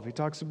 12. He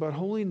talks about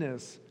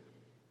holiness.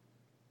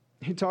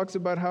 He talks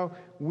about how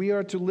we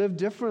are to live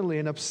differently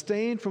and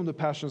abstain from the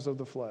passions of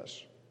the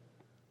flesh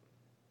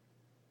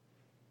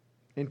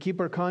and keep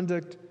our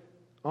conduct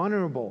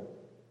honorable,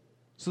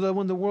 so that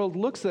when the world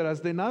looks at us,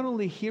 they not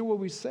only hear what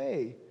we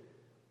say,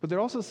 but they're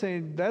also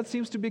saying, that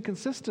seems to be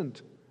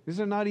consistent. These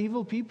are not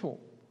evil people.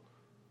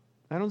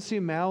 I don't see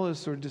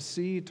malice or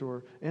deceit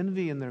or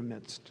envy in their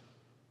midst.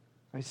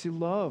 I see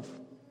love.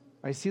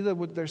 I see that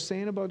what they're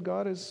saying about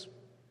God is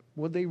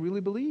what they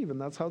really believe,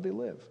 and that's how they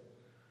live.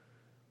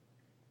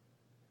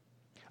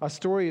 A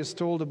story is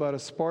told about a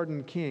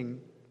Spartan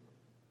king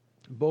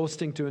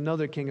boasting to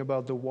another king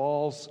about the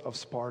walls of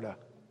Sparta.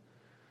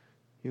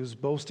 He was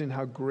boasting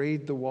how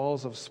great the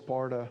walls of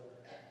Sparta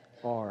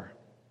are.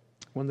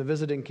 When the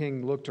visiting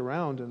king looked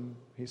around and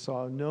he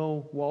saw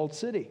no walled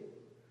city,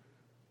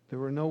 there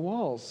were no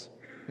walls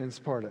in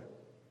Sparta.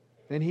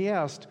 And he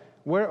asked,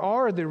 "Where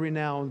are the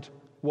renowned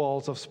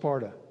walls of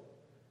Sparta?"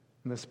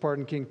 And the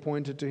Spartan king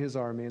pointed to his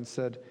army and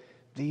said,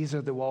 "These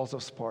are the walls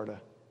of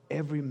Sparta,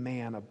 every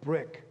man a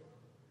brick."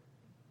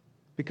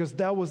 Because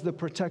that was the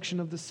protection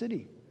of the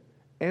city.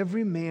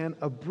 Every man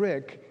a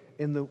brick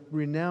in the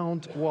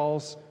renowned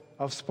walls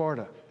of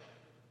Sparta.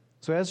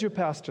 So as your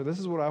pastor, this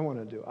is what I want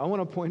to do. I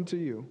want to point to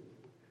you,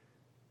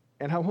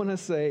 and I want to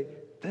say,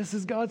 this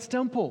is God's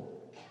temple.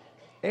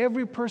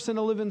 Every person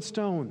a living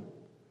stone.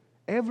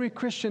 Every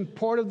Christian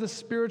part of the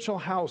spiritual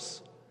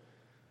house.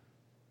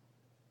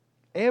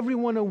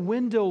 Everyone a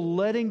window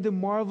letting the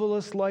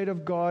marvelous light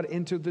of God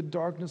into the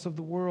darkness of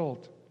the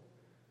world.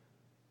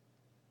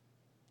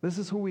 This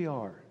is who we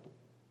are.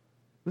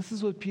 This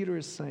is what Peter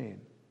is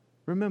saying.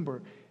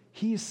 Remember,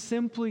 he's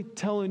simply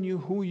telling you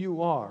who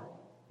you are.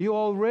 You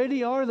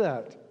already are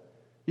that.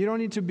 You don't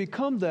need to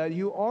become that.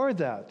 You are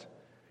that.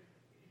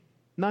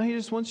 Now he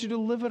just wants you to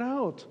live it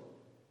out.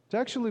 To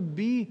actually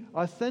be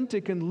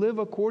authentic and live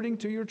according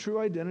to your true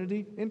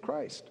identity in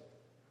Christ.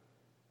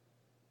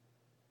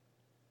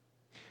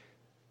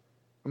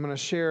 I'm going to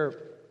share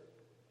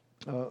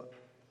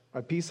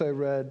a piece I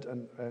read,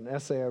 an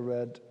essay I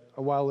read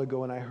a while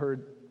ago, and I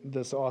heard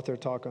this author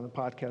talk on the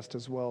podcast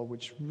as well,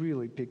 which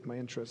really piqued my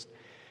interest.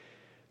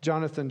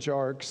 Jonathan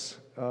Tjarks,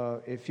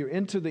 if you're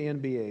into the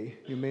NBA,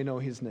 you may know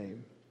his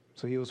name.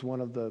 So he was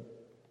one of the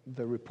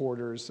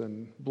reporters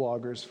and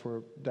bloggers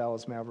for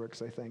Dallas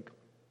Mavericks, I think.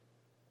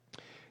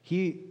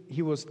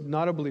 He was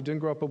not a believer, didn't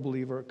grow up a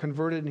believer,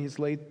 converted in his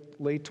late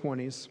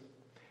 20s,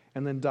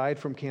 and then died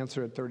from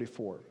cancer at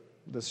 34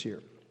 this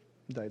year.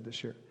 Died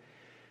this year.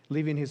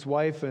 Leaving his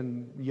wife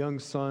and young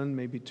son,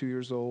 maybe 2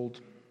 years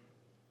old.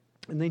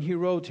 And then he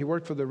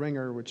worked for The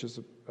Ringer, which is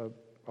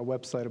a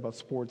website about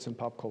sports and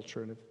pop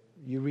culture, and if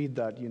you read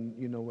that,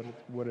 you know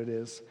what it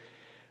is.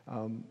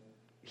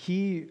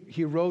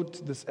 He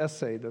wrote this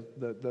essay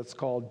that's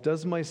called,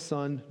 "Does My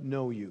Son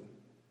Know You?"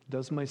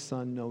 Does my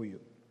son know you?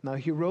 Now,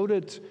 he wrote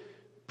it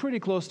pretty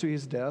close to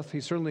his death.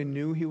 He certainly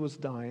knew he was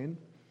dying.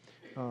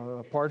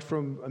 Apart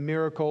from a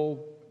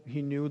miracle,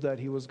 he knew that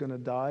he was going to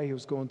die. He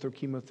was going through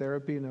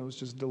chemotherapy, and it was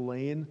just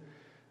delaying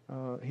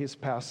his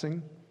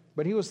passing.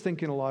 But he was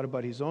thinking a lot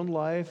about his own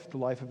life, the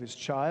life of his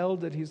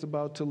child that he's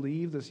about to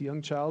leave, this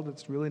young child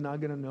that's really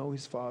not going to know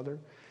his father.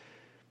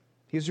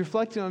 He's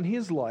reflecting on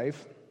his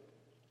life,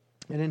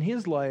 and in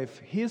his life,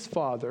 his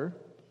father,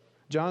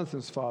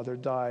 Jonathan's father,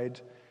 died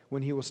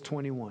when he was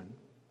 21.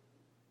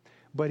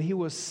 But he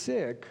was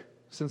sick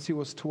since he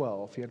was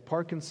 12. He had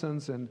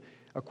Parkinson's, and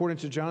according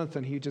to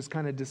Jonathan, he just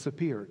kind of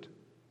disappeared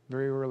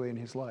very early in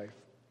his life.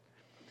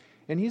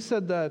 And he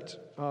said that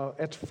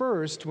at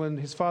first, when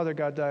his father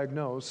got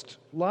diagnosed,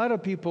 a lot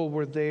of people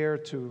were there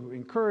to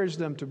encourage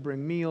them, to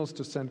bring meals,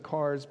 to send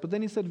cards. But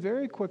then he said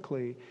very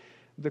quickly,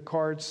 the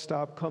cards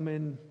stopped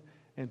coming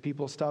and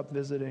people stopped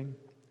visiting.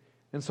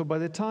 And so by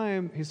the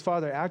time his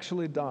father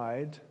actually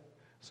died,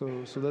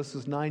 so this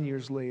is 9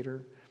 years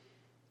later,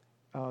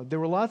 there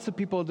were lots of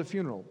people at the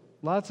funeral,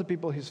 lots of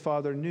people his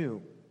father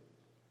knew,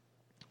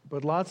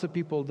 but lots of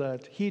people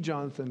that he,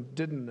 Jonathan,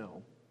 didn't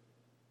know.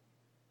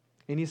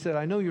 And he said,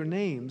 "I know your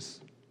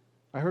names.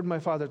 I heard my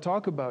father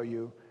talk about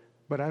you,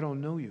 but I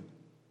don't know you."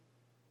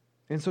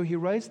 And so he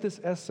writes this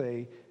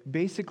essay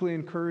basically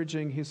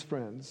encouraging his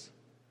friends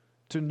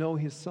to know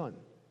his son.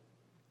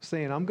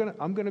 saying, I'm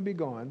gonna be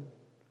gone,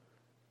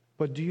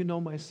 but do you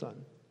know my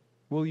son?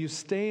 Will you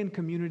stay in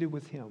community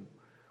with him?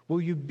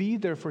 Will you be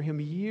there for him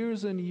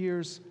years and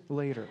years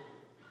later?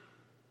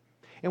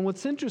 And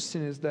what's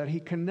interesting is that he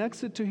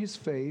connects it to his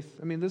faith.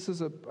 I mean, this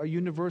is a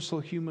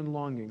universal human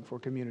longing for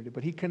community,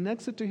 but he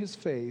connects it to his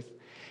faith,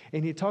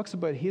 and he talks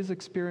about his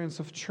experience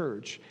of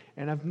church.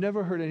 And I've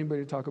never heard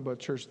anybody talk about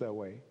church that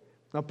way.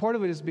 Now, part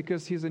of it is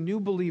because he's a new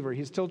believer.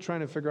 He's still trying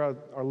to figure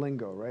out our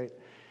lingo, right?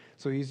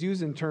 So he's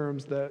using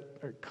terms that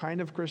are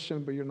kind of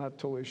Christian, but you're not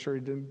totally sure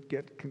he didn't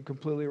get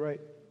completely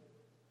right.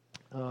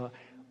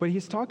 But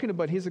he's talking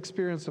about his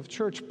experience of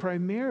church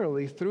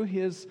primarily through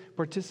his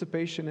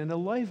participation in a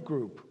life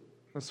group,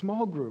 a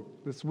small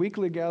group, this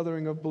weekly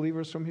gathering of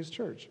believers from his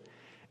church.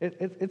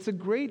 It's a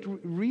great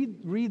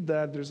read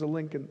that. There's a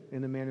link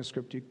in the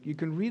manuscript. You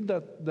can read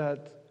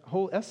that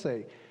whole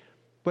essay.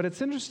 But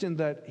it's interesting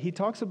that he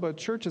talks about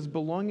church as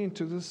belonging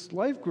to this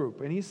life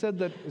group. And he said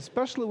that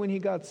especially when he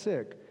got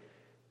sick,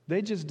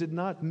 they just did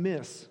not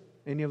miss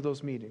any of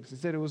those meetings. He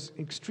said it was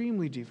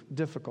extremely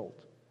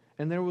difficult.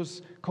 And there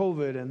was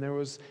COVID, and there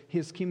was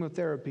his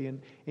chemotherapy.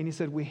 And he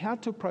said, we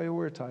had to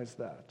prioritize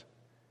that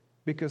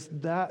because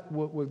that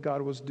what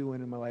God was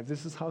doing in my life.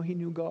 This is how he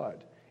knew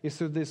God. Is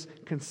through this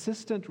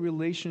consistent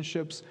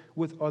relationships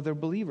with other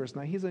believers.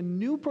 Now, he's a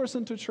new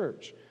person to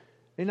church.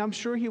 And I'm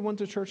sure he went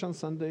to church on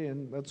Sunday,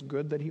 and that's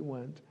good that he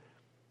went.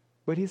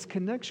 But his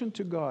connection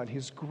to God,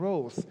 his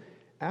growth,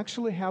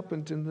 actually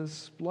happened in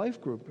this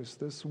life group, it's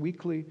this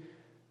weekly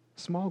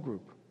small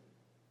group.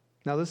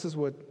 Now, this is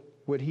what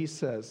he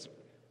says.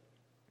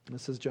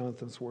 This is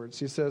Jonathan's words.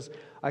 He says,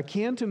 I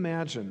can't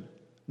imagine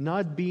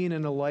not being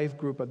in a life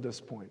group at this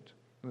point.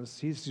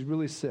 He's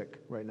really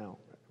sick right now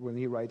when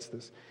he writes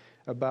this,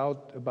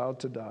 about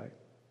to die.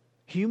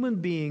 Human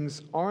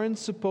beings aren't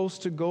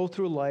supposed to go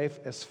through life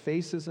as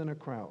faces in a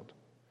crowd.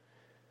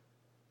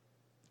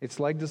 It's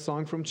like the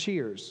song from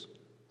Cheers.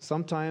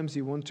 Sometimes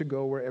you want to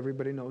go where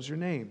everybody knows your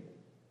name.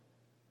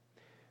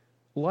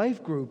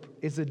 Life group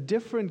is a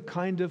different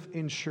kind of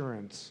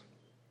insurance.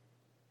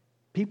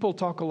 People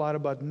talk a lot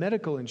about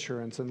medical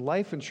insurance and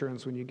life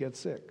insurance when you get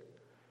sick.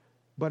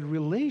 But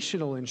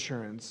relational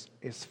insurance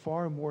is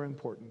far more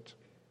important.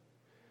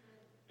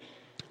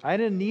 I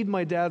didn't need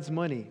my dad's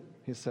money,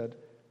 he said,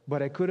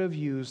 but I could have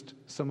used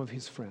some of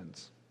his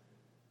friends.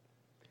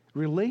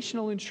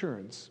 Relational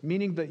insurance,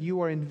 meaning that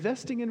you are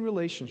investing in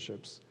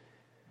relationships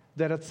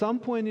that at some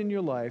point in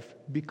your life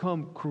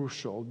become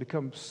crucial,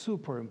 become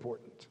super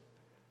important.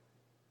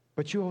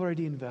 But you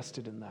already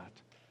invested in that,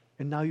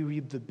 and now you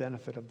reap the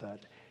benefit of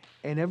that.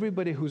 And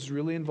everybody who's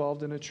really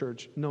involved in a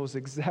church knows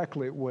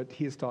exactly what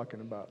he's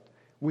talking about.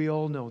 We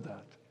all know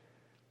that.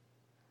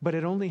 But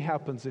it only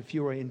happens if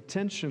you are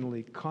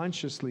intentionally,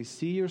 consciously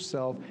see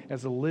yourself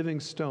as a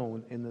living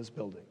stone in this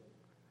building.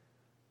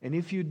 And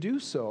if you do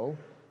so,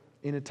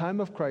 in a time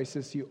of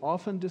crisis, you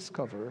often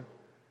discover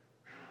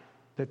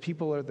that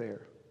people are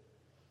there.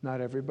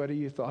 Not everybody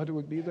you thought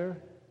would be there,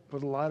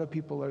 but a lot of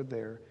people are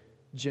there,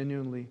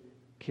 genuinely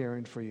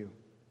caring for you.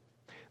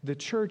 The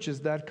church is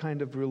that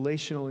kind of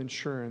relational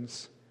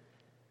insurance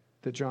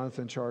that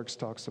Jonathan Tjarks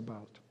talks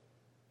about.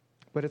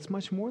 But it's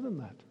much more than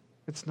that.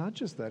 It's not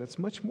just that. It's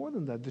much more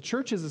than that. The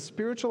church is a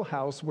spiritual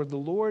house where the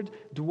Lord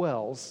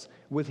dwells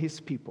with his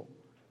people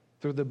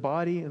through the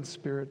body and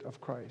spirit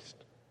of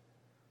Christ.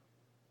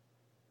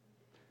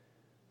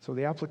 So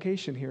the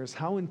application here is,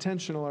 how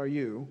intentional are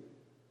you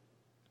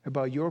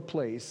about your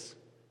place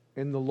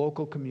in the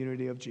local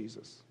community of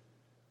Jesus?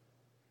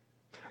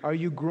 Are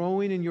you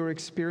growing in your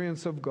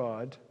experience of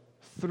God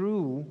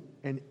through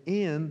and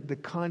in the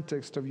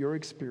context of your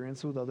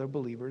experience with other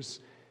believers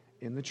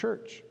in the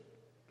church?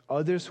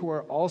 Others who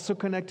are also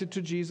connected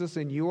to Jesus,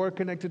 and you are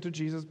connected to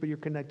Jesus, but you're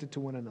connected to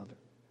one another.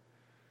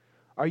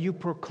 Are you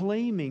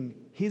proclaiming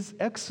his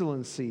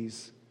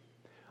excellencies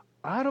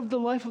out of the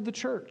life of the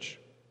church?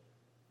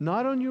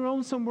 Not on your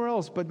own somewhere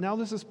else, but now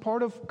this is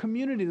part of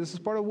community. This is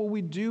part of what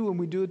we do, and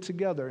we do it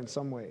together in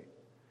some way.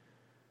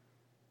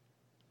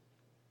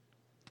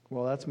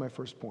 Well, that's my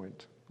first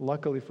point.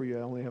 Luckily for you,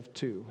 I only have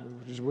two,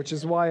 which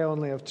is why I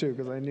only have two,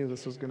 because I knew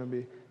this was going to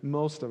be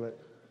most of it.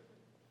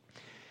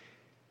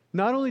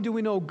 Not only do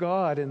we know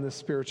God in the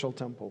spiritual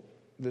temple,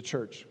 the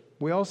church,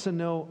 we also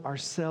know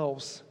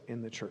ourselves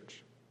in the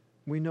church.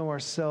 We know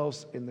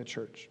ourselves in the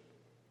church.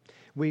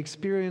 We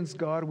experience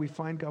God, we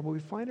find God, but we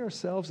find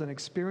ourselves and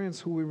experience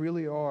who we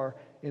really are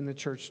in the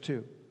church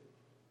too.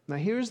 Now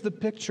here's the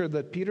picture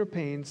that Peter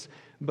paints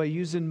by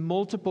using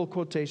multiple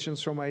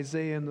quotations from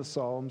Isaiah and the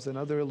Psalms and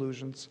other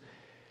allusions.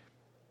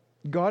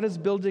 God is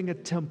building a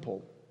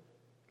temple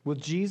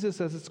with Jesus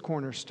as its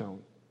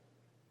cornerstone.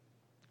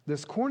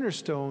 This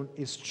cornerstone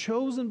is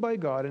chosen by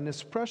God and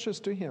is precious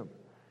to him.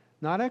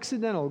 Not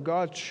accidental.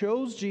 God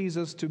chose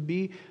Jesus to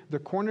be the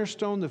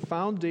cornerstone, the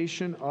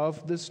foundation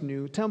of this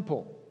new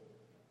temple.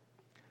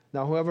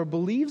 Now, whoever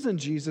believes in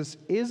Jesus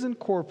is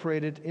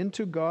incorporated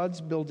into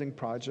God's building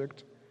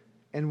project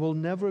and will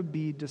never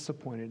be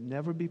disappointed,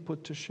 never be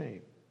put to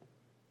shame.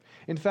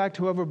 In fact,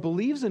 whoever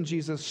believes in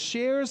Jesus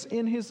shares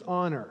in his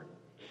honor.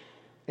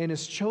 and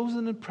is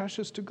chosen and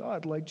precious to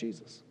God like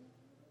Jesus.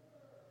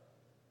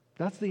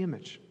 That's the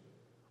image.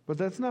 But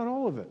that's not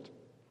all of it.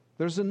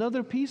 There's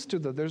another piece to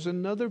that. There's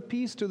another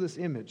piece to this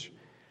image.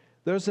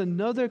 There's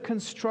another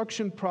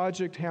construction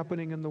project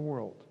happening in the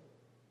world.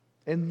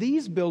 And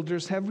these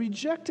builders have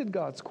rejected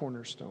God's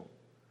cornerstone.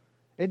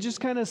 It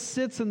just kind of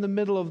sits in the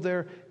middle of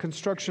their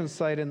construction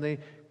site, and they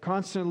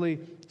constantly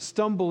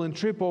stumble and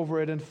trip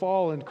over it and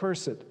fall and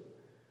curse it.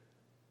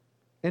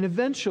 And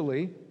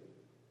eventually,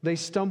 they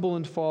stumble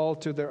and fall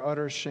to their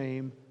utter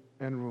shame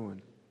and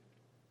ruin.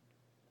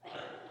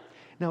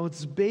 Now,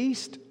 it's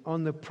based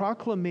on the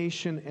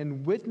proclamation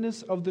and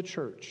witness of the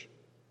church,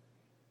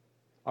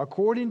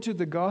 according to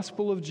the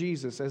gospel of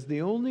Jesus as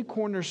the only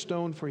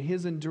cornerstone for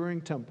his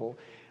enduring temple,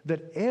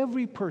 that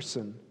every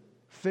person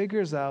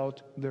figures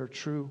out their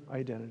true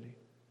identity.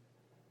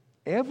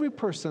 Every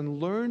person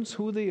learns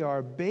who they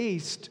are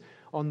based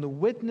on the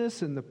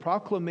witness and the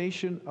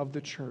proclamation of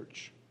the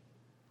church.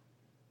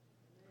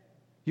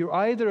 You're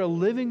either a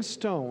living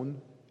stone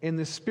in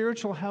the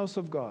spiritual house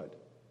of God,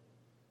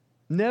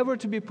 never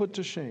to be put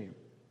to shame,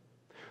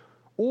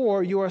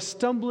 or you are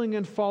stumbling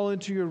and falling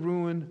to your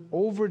ruin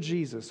over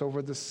Jesus,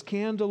 over the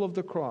scandal of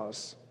the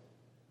cross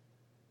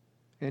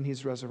and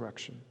his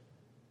resurrection.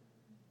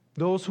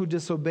 Those who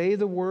disobey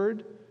the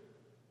word,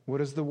 what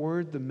is the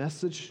word? The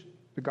message,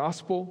 the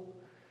gospel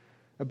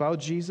about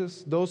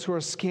Jesus. Those who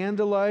are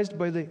scandalized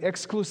by the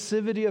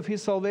exclusivity of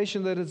his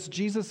salvation, that it's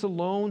Jesus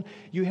alone.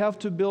 You have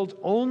to build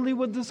only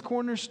with this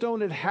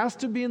cornerstone. It has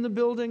to be in the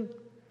building.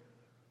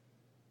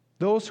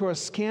 Those who are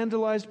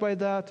scandalized by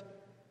that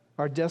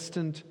are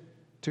destined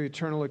to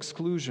eternal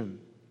exclusion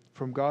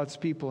from God's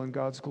people and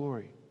God's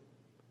glory.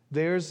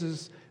 Theirs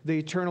is the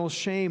eternal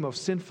shame of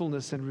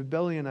sinfulness and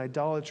rebellion,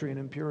 idolatry and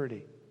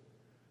impurity.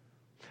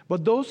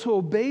 But those who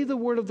obey the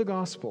word of the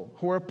gospel,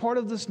 who are part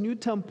of this new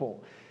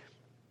temple,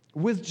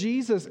 with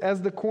Jesus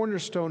as the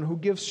cornerstone who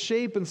gives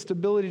shape and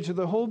stability to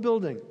the whole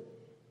building,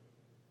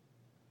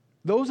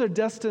 those are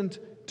destined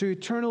to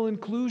eternal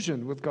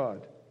inclusion with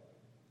God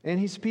and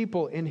his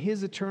people in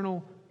his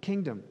eternal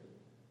kingdom.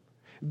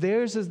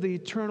 Theirs is the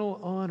eternal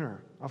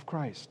honor of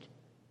Christ.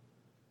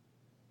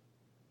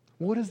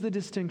 What is the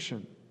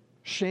distinction?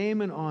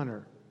 Shame and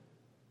honor.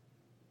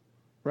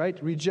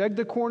 Right? Reject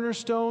the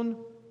cornerstone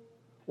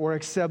or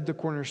accept the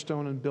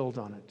cornerstone and build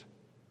on it.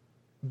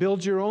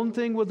 Build your own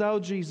thing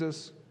without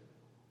Jesus,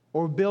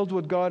 or build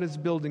what God is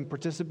building,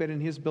 participate in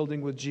his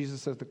building with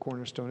Jesus as the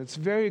cornerstone. It's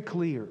very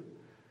clear.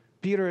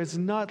 Peter is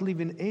not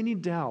leaving any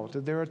doubt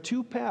that there are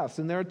two paths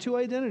and there are two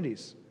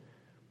identities.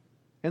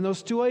 And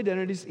those two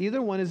identities,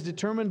 either one is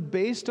determined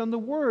based on the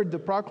word, the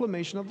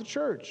proclamation of the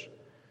church.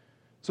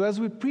 So as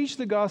we preach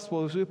the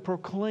gospel, as we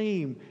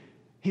proclaim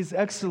his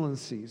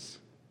excellencies,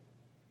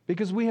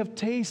 because we have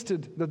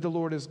tasted that the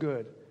Lord is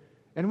good,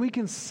 and we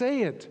can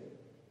say it,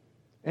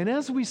 and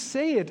as we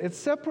say it, it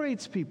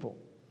separates people.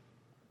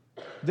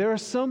 There are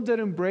some that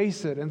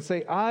embrace it and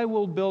say, I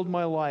will build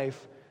my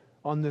life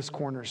on this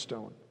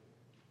cornerstone.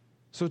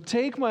 So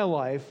take my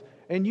life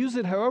and use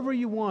it however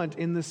you want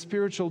in the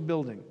spiritual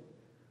building.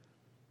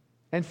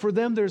 And for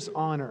them, there's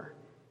honor.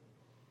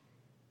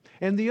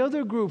 And the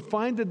other group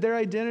find that their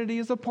identity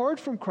is apart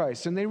from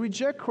Christ, and they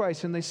reject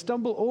Christ, and they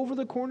stumble over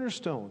the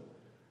cornerstone.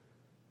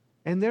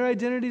 And their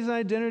identity is an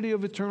identity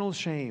of eternal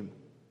shame.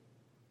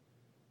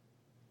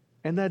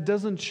 And that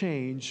doesn't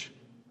change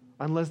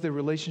unless their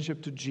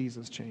relationship to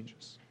Jesus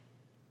changes.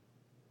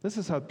 This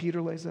is how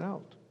Peter lays it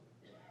out.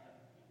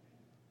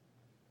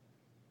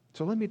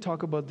 So let me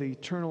talk about the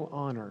eternal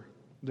honor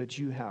that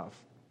you have.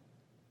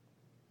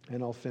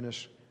 And I'll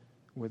finish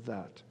with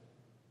that.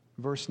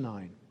 Verse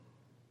 9.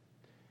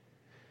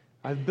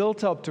 I've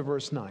built up to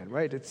verse 9,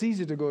 right? It's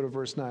easy to go to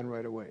verse 9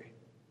 right away.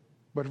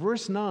 But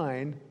verse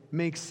 9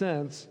 makes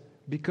sense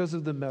because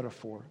of the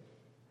metaphor.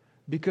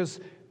 Because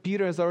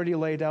Peter has already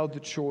laid out the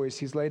choice.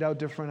 He's laid out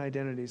different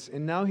identities.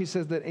 And now he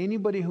says that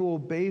anybody who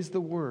obeys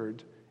the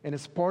word and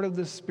is part of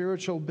this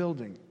spiritual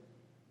building,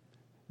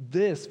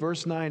 this,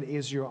 verse 9,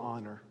 is your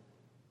honor.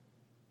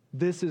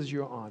 This is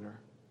your honor.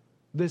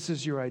 This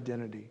is your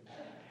identity.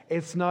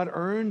 It's not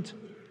earned.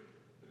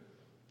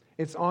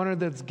 It's honor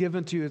that's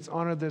given to you. It's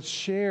honor that's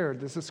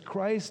shared. This is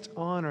Christ's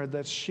honor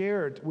that's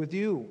shared with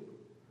you.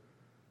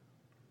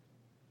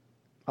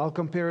 I'll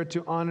compare it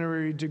to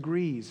honorary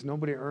degrees.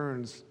 Nobody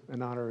earns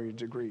an honorary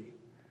degree.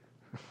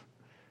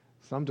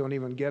 Some don't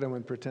even get them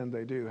and pretend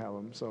they do have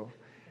them. So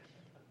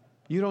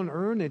you don't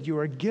earn it. You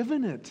are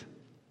given it.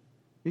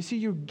 You see,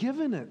 you're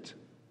given it.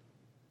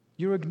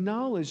 You're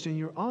acknowledged and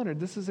you're honored.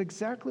 This is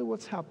exactly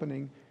what's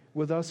happening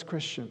with us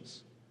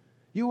Christians.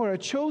 You are a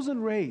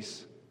chosen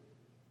race.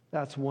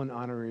 That's one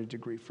honorary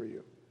degree for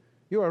you.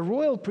 You are a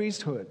royal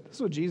priesthood. This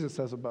is what Jesus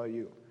says about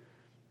you.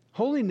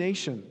 Holy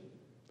nation,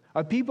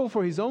 a people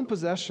for his own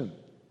possession,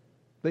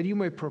 that you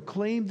may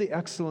proclaim the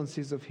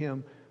excellencies of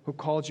him who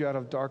called you out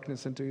of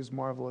darkness into his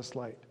marvelous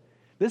light.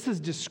 This is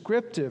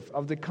descriptive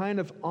of the kind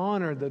of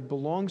honor that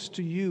belongs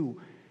to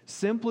you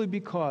simply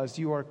because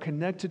you are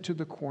connected to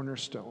the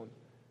cornerstone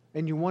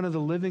and you're one of the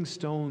living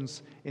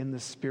stones in the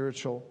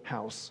spiritual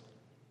house.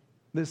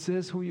 This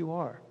is who you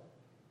are.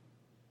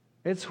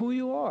 It's who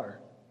you are.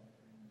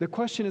 The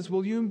question is,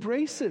 will you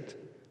embrace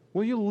it?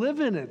 Will you live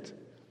in it?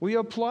 Will you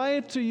apply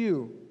it to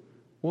you?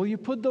 Will you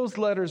put those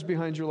letters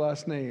behind your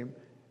last name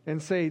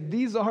and say,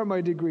 these are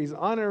my degrees,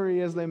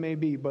 honorary as they may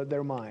be, but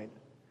they're mine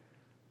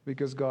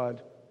because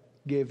God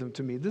gave them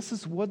to me. This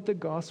is what the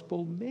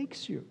gospel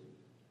makes you.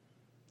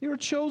 You're a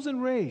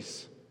chosen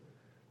race.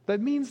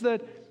 That means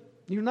that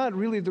you're not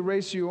really the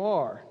race you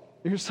are.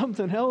 You're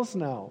something else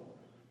now.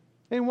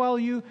 And while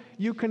you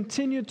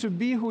continue to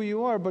be who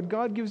you are, but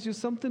God gives you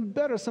something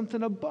better,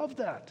 something above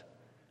that.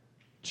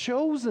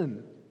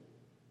 Chosen.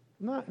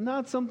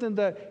 Not something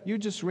that you're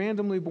just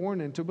randomly born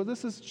into, but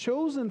this is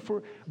chosen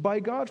by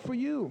God for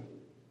you.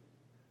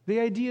 The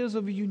ideas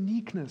of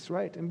uniqueness,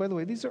 right? And by the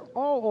way, these are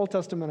all Old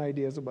Testament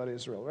ideas about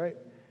Israel, right?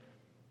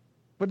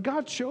 But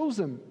God chose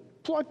them,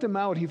 plucked them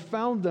out. He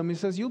found them. He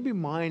says, you'll be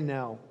mine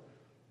now.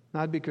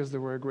 Not because they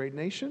were a great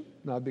nation,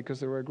 not because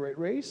they were a great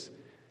race,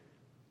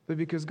 but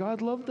because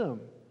God loved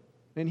them.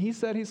 And He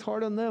set His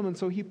heart on them, and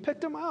so He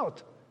picked them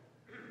out.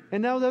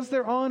 And now that's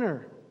their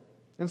honor.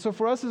 And so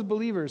for us as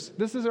believers,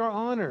 this is our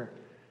honor,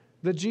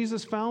 that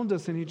Jesus found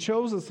us, and He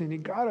chose us, and He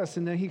got us,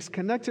 and then He's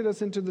connected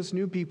us into this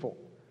new people.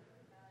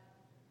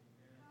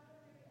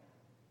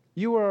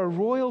 You are a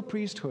royal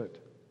priesthood.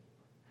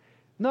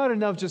 Not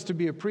enough just to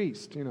be a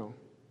priest,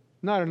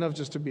 Not enough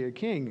just to be a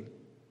king.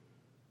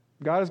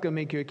 God is going to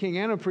make you a king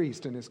and a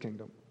priest in His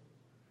kingdom.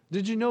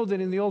 Did you know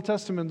that in the Old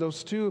Testament,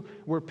 those two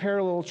were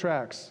parallel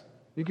tracks?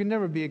 You can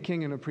never be a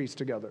king and a priest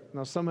together.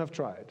 Now, some have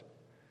tried.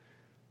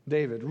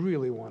 David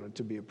really wanted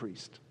to be a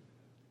priest.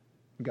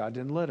 God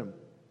didn't let him.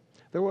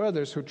 There were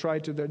others who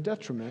tried to their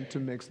detriment to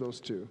mix those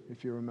two,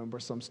 if you remember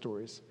some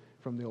stories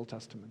from the Old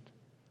Testament.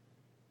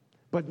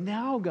 But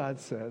now God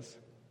says,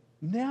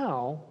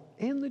 now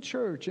in the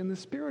church, in the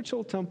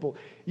spiritual temple,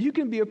 you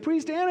can be a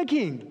priest and a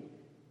king.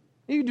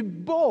 You can do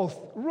both,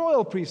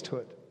 royal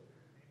priesthood.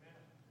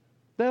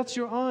 That's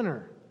your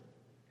honor.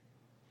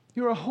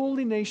 You're a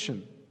holy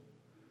nation.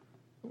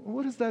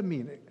 What does that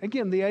mean?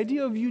 Again, the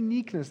idea of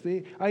uniqueness,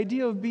 the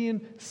idea of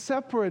being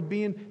separate,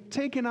 being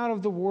taken out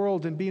of the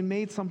world and being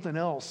made something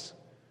else.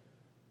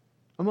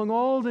 Among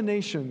all the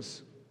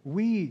nations,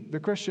 we, the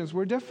Christians,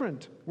 we're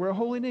different. We're a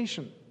holy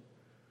nation.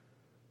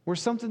 We're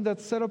something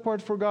that's set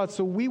apart for God,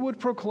 so we would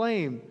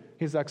proclaim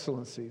His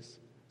excellencies.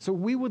 So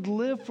we would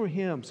live for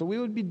Him. So we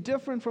would be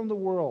different from the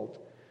world.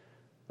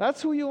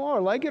 That's who you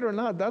are. Like it or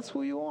not, that's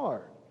who you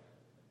are.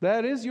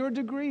 That is your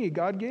degree.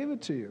 God gave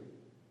it to you.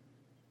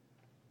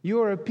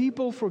 You are a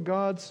people for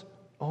God's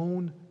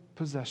own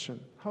possession.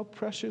 How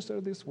precious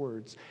are these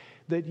words?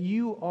 That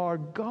you are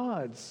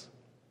God's.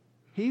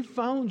 He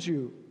found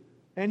you,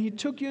 and He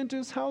took you into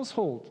His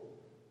household,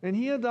 and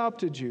He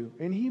adopted you,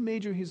 and He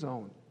made you His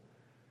own.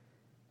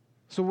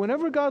 So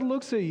whenever God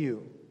looks at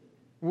you,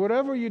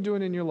 whatever you're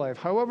doing in your life,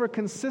 however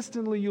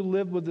consistently you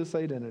live with this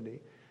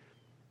identity,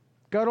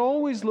 God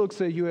always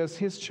looks at you as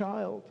His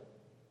child.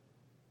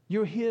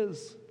 You're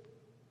His.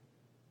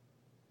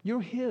 You're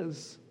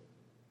His.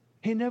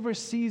 He never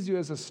sees you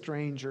as a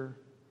stranger,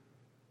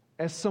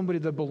 as somebody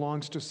that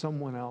belongs to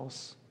someone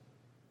else.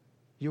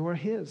 You are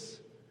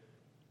His.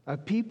 A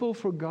people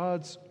for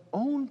God's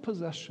own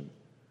possession.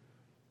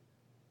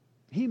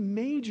 He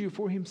made you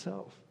for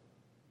Himself.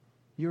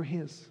 You're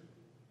His.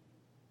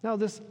 Now,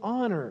 this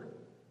honor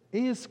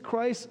is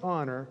Christ's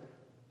honor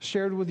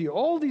shared with you.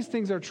 All these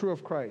things are true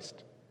of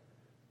Christ.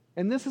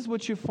 And this is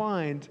what you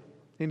find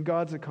in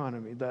God's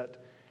economy, that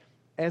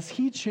as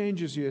He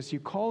changes you, as He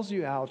calls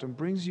you out and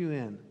brings you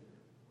in,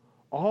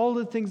 all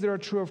the things that are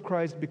true of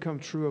Christ become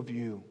true of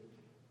you.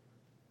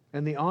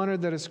 And the honor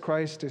that is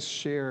Christ is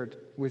shared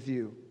with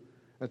you.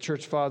 A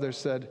church father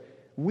said,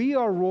 we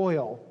are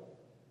royal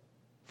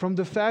from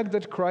the fact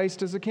that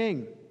Christ is a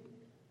king.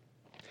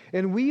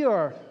 And we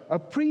are a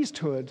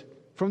priesthood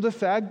from the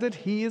fact that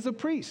He is a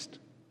priest.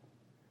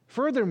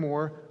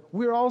 Furthermore,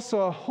 we're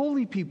also a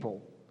holy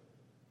people,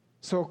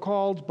 so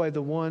called by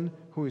the one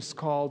who is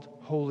called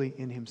holy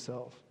in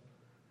Himself.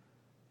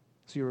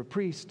 So you're a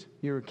priest,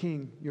 you're a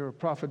king, you're a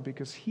prophet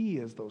because He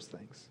is those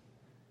things.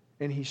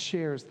 And He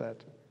shares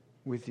that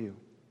with you.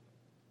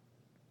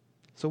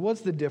 So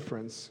what's the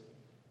difference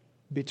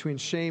between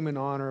shame and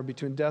honor,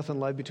 between death and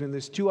life, between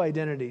these two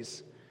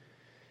identities?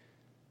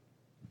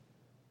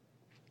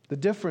 The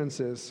difference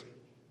is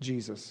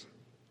Jesus.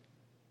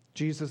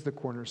 Jesus, the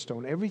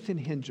cornerstone. Everything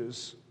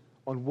hinges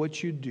on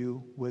what you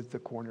do with the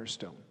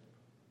cornerstone.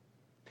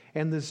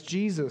 And this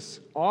Jesus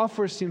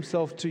offers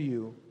Himself to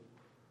you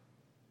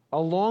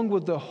along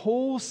with the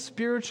whole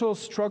spiritual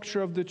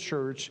structure of the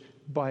church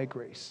by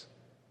grace.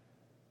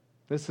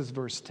 This is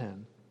verse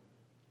 10.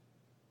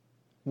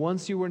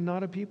 Once you were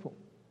not a people,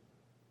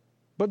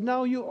 but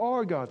now you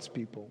are God's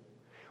people.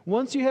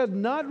 Once you had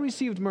not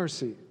received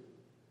mercy,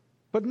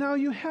 but now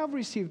you have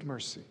received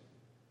mercy.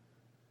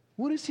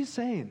 What is He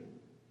saying?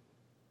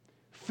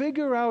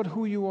 Figure out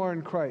who you are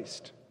in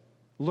Christ.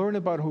 Learn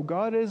about who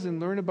God is and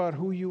learn about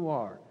who you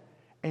are.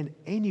 And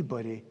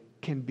anybody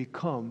can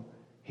become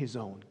His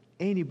own.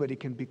 Anybody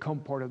can become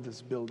part of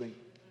this building.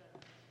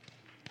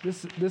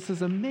 This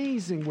is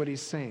amazing what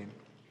he's saying.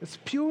 It's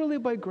purely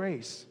by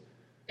grace.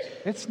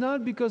 It's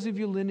not because of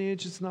your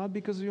lineage. It's not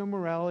because of your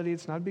morality.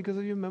 It's not because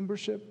of your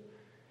membership.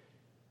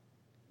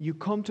 You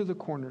come to the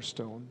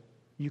cornerstone.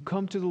 You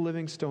come to the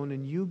living stone,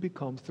 and you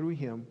become, through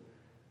him,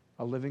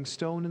 a living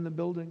stone in the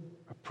building,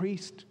 a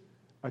priest,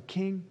 a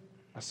king,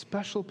 a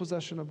special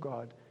possession of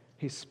God,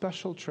 his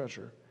special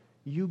treasure.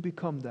 You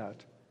become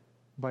that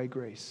by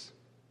grace.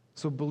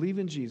 So believe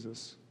in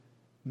Jesus,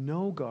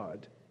 know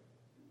God,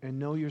 and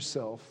know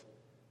yourself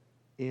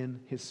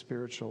in his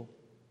spiritual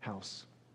house.